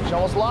there. She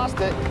almost lost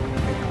it.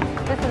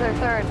 This is her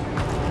 3rd.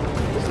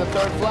 This is the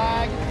 3rd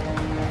flag.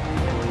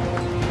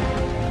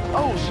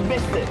 Oh, she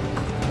missed it.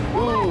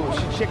 Ooh,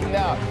 she chickened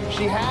out.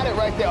 She had it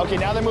right there. Okay,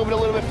 now they're moving a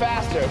little bit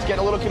faster. It's getting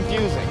a little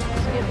confusing. She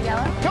get the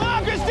yellow? Come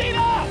on,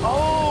 Christina!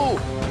 Oh,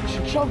 she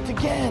choked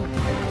again.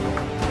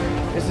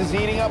 This is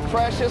eating up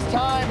precious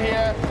time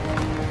here.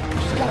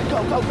 She's gotta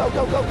go, go, go,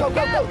 go, go, go,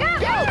 go, go, go!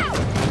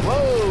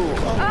 Whoa!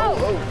 Oh,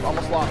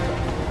 almost lost her.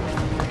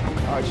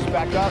 All right, she's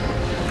back up.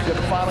 She's got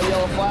the final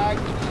yellow flag.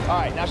 All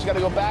right, now she's got to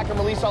go back and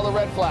release all the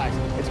red flags.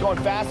 It's going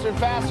faster and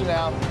faster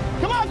now.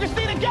 Come on,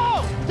 Christina,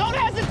 go! Don't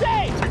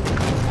hesitate!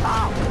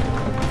 Oh.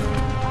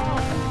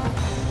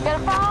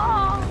 Gotta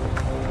fall!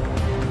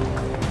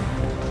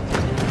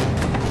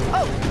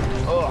 Oh!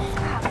 Ugh.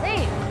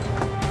 Golly.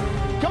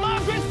 Come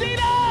on,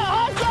 Christina!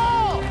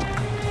 Hustle!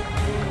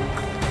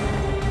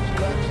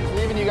 She's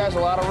leaving you guys a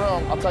lot of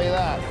room, I'll tell you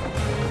that.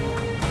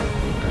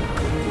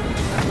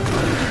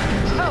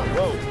 Oh.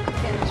 Whoa.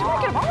 She's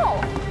gonna get a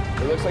ball.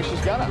 It looks like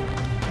she's gonna.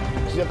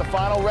 She's got the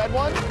final red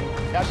one.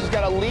 Now she's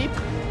got to leap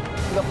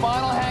to the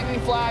final hanging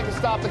flag to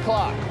stop the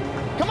clock.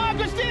 Come on,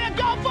 Christina,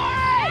 go for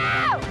it!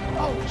 Ow!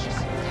 Oh, she's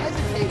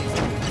hesitating.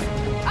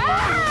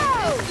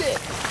 Oh! Missed it.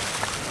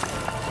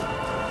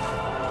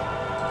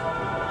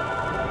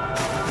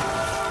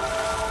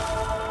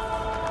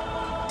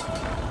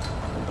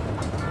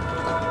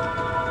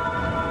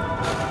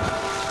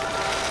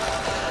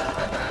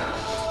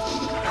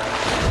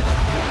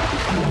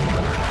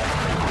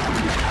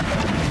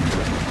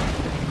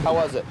 How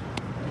was it?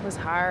 It was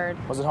hard.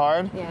 Was it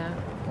hard? Yeah.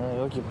 Oh, you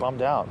look, you're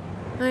bummed out.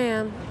 I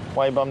am.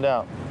 Why are you bummed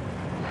out?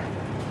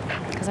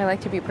 Because I like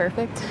to be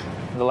perfect.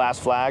 The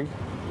last flag?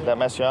 That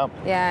messed you up?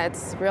 Yeah,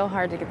 it's real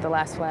hard to get the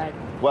last flag.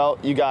 Well,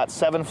 you got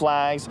 7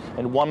 flags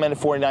in 1 minute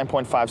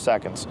 49.5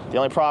 seconds. The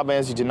only problem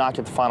is you did not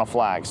get the final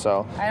flag.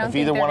 So I don't if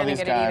think either they're one of gonna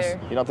these get it guys, either.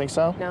 you don't think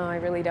so? No, I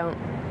really don't.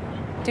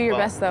 Do your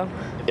Well, best, though.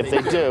 If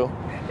they do,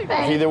 if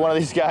either one of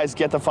these guys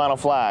get the final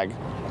flag,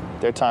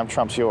 their time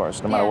trumps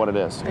yours, no matter what it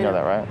is. You know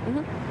that, right?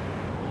 Mm-hmm.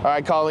 All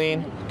right,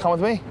 Colleen, come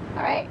with me.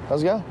 All right.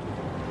 Let's go.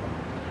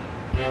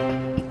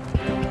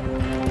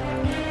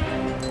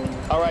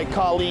 All right,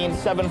 Colleen,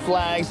 7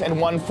 flags and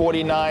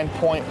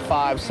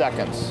 1:49.5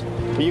 seconds.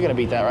 But you're gonna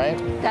beat that, right?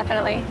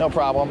 Definitely. No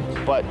problem,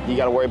 but you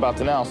gotta worry about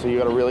Danelle, so you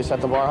gotta really set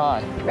the bar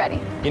high.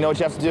 Ready. You know what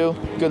you have to do?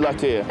 Good luck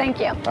to you. Thank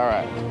you. All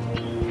right.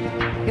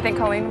 You think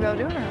Colleen will be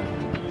able to do it or?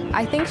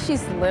 I think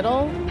she's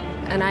little,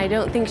 and I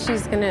don't think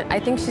she's gonna, I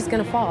think she's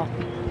gonna fall.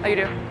 Oh, you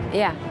do?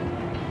 Yeah.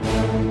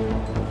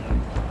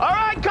 All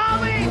right,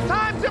 Colleen,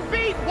 time to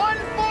beat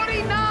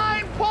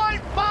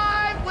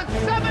 149.5 with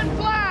 7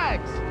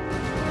 flags.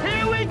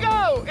 Here we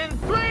go in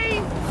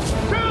 3,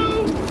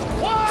 2,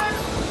 1,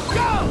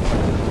 go!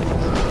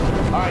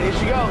 All right, here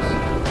she goes.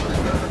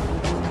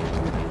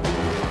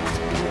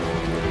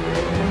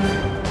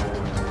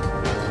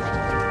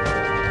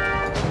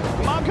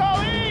 Come on,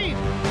 Colleen!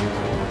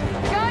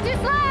 Go too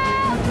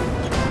slow!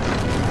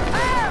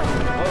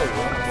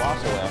 Oh,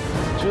 lost her there.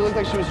 She looked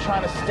like she was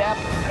trying to step,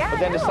 but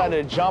then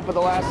decided to jump at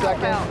the last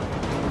second.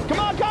 Come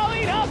on,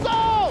 Colleen,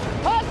 hustle!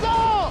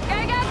 Hustle!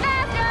 Gotta go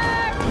faster!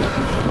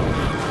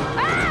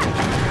 Ah!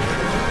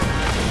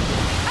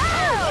 Oh!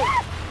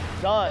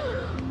 Done.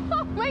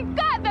 Oh my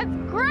God, that's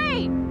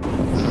great!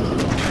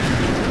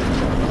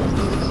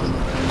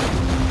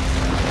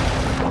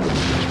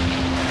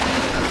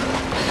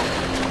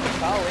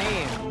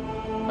 Colleen,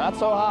 not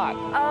so hot.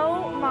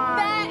 Oh my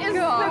That is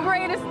God. the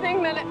greatest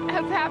thing that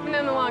has happened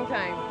in a long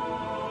time.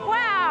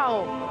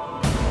 Wow.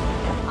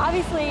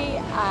 Obviously,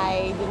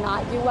 I did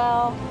not do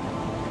well.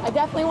 I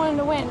definitely wanted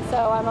to win,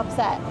 so I'm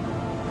upset.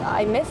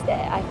 I missed it.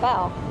 I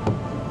fell.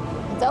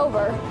 It's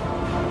over.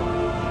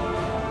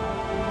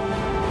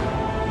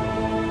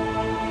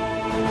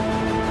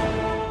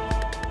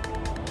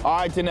 All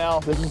right,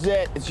 Danelle, this is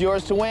it. It's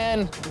yours to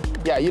win.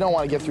 Yeah, you don't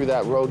want to get through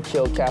that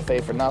roadkill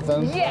cafe for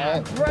nothing. Yeah,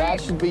 right? right.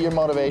 That should be your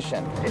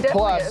motivation. It definitely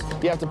Plus, is.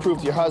 you have to prove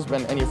to your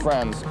husband and your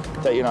friends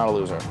that you're not a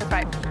loser. That's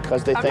right.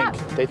 Because they I'm think not.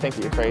 that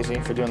you're crazy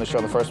for doing the show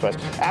in the first place.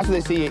 After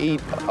they see you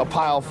eat a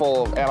pile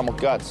full of animal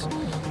guts,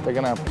 they're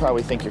gonna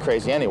probably think you're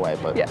crazy anyway.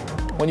 But Yeah.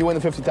 when you win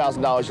the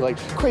 $50,000, you're like,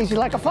 crazy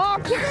like a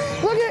fox.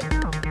 Look it.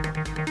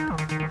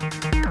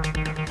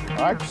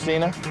 All right,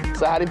 Christina.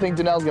 So how do you think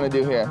Danelle's gonna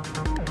do here?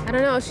 I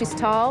don't know, she's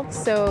tall,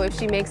 so if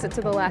she makes it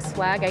to the last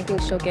flag, I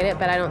think she'll get it,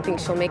 but I don't think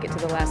she'll make it to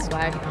the last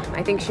flag.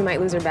 I think she might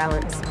lose her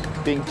balance.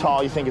 Being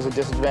tall, you think is a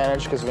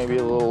disadvantage because maybe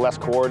a little less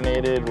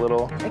coordinated, a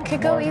little It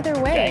could go more either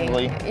way.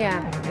 gangly.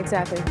 Yeah,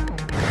 exactly.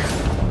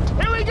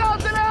 Here we go,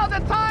 Danelle. The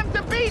time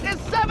to beat is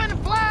 7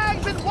 flags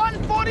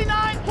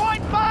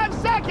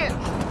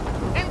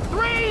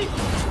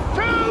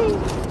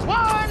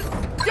 1,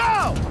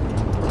 go!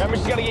 Remember,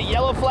 she's got to get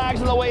yellow flags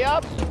on the way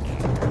up,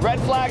 red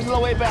flags on the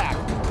way back.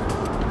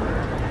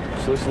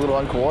 She looks a little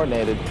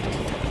uncoordinated.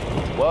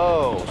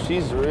 Whoa,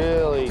 she's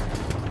really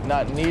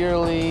not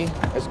nearly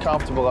as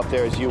comfortable up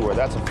there as you were.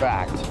 That's a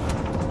fact.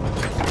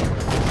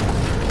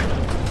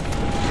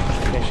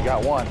 Okay, she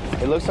got one.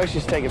 It looks like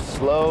she's taking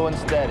slow and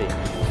steady.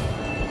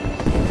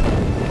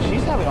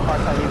 She's having a hard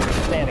time even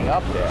standing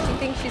up there. I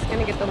think she's going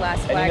to get the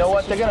last flag. And you know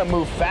what? They're going to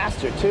move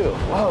faster, too.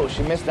 Whoa,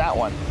 she missed that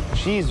one.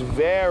 She's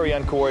very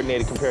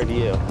uncoordinated compared to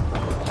you.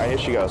 All right, here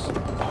she goes.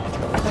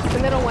 That's the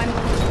middle one.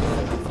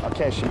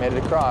 Okay, she made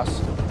it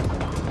across.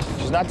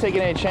 She's not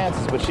taking any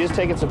chances, but she is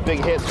taking some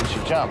big hits when she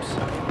jumps.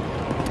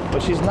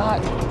 But she's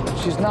not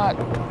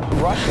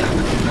rushing.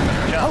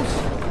 Jumps.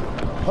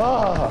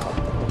 Oh.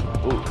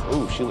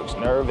 Ooh, she looks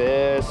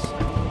nervous.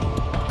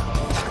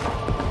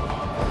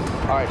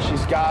 All right,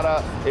 she's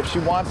gotta, if she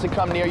wants to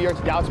come near you,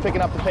 now it's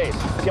picking up the pace.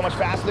 See how much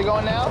faster they're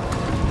going now?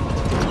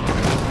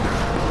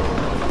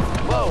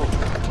 Whoa,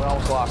 we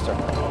almost lost her.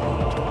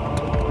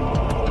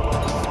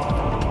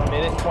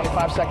 Minute,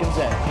 25 seconds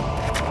in.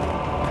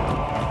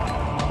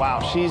 Wow,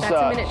 she's That's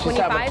a minute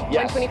 25, having,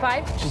 yes,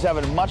 125? she's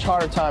having a much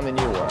harder time than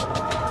you were.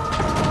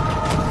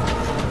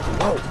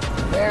 Whoa,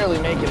 barely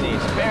making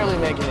these, barely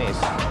making these.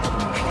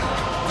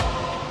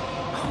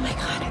 Oh my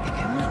God, I think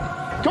I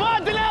won. Come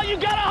on, Danelle, you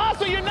gotta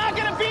hustle. You're not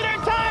gonna beat her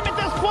time at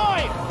this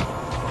point.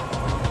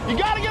 You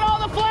gotta get all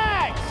the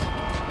flags.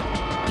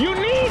 You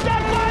need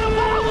that final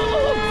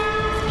move.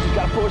 She's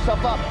gotta pull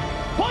herself up.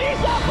 Pull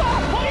yourself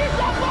up, pull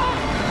yourself up.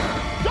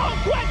 Don't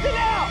quit,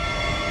 Danelle.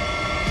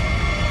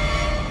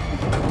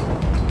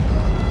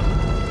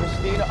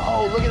 Christina,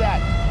 oh, look at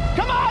that.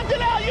 Come on,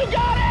 Danelle, you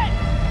got it.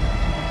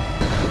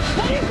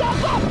 Pull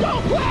yourself up,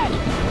 don't quit.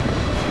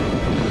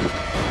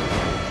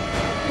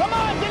 Come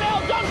on,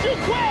 Danelle, don't you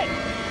quit.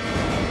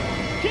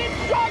 Keep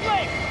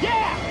struggling!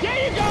 Yeah! There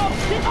you go!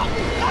 Keep up!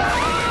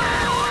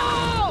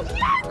 Oh!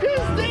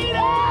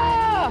 Christina!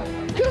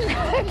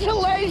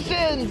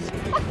 Congratulations!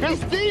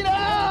 Christina!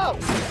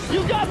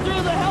 You got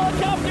through the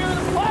helicopter,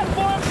 the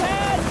platform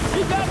pad!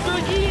 You got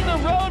through E, the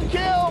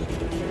roadkill!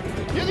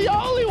 You're the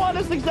only one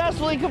to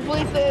successfully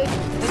complete this,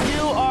 and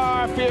you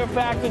are our Fear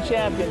Factor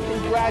champion.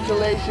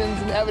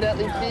 Congratulations, and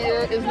evidently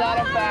fear is not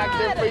a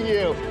factor for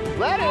you.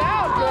 Let it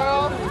out,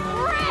 girl!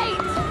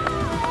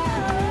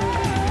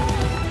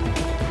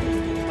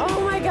 Oh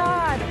my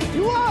God.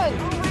 You won!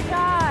 Oh my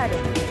God.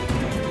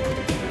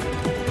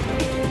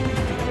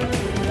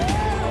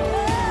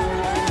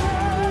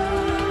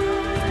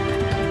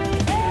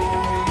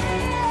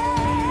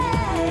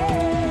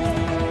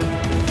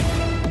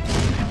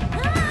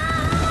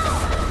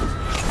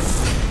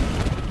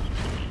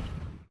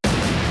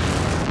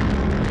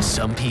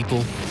 Some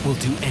people will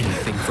do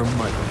anything for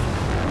money.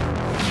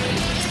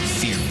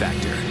 Fear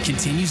Factor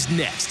continues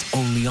next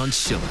only on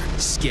Schiller.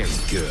 Scary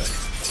good.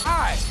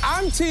 Hi,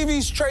 I'm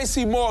TV's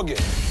Tracy Morgan.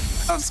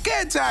 Of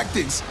Scare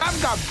Tactics, I've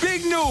got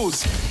big news.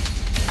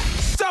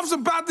 Stuff's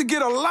about to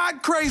get a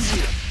lot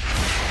crazier.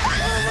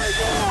 Oh my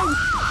God!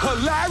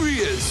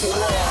 Hilarious.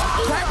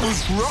 That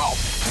was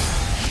rough.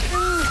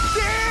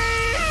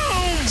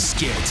 Damn!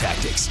 Scare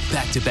Tactics.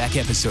 Back-to-back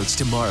episodes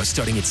tomorrow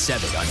starting at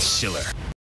 7 on Schiller.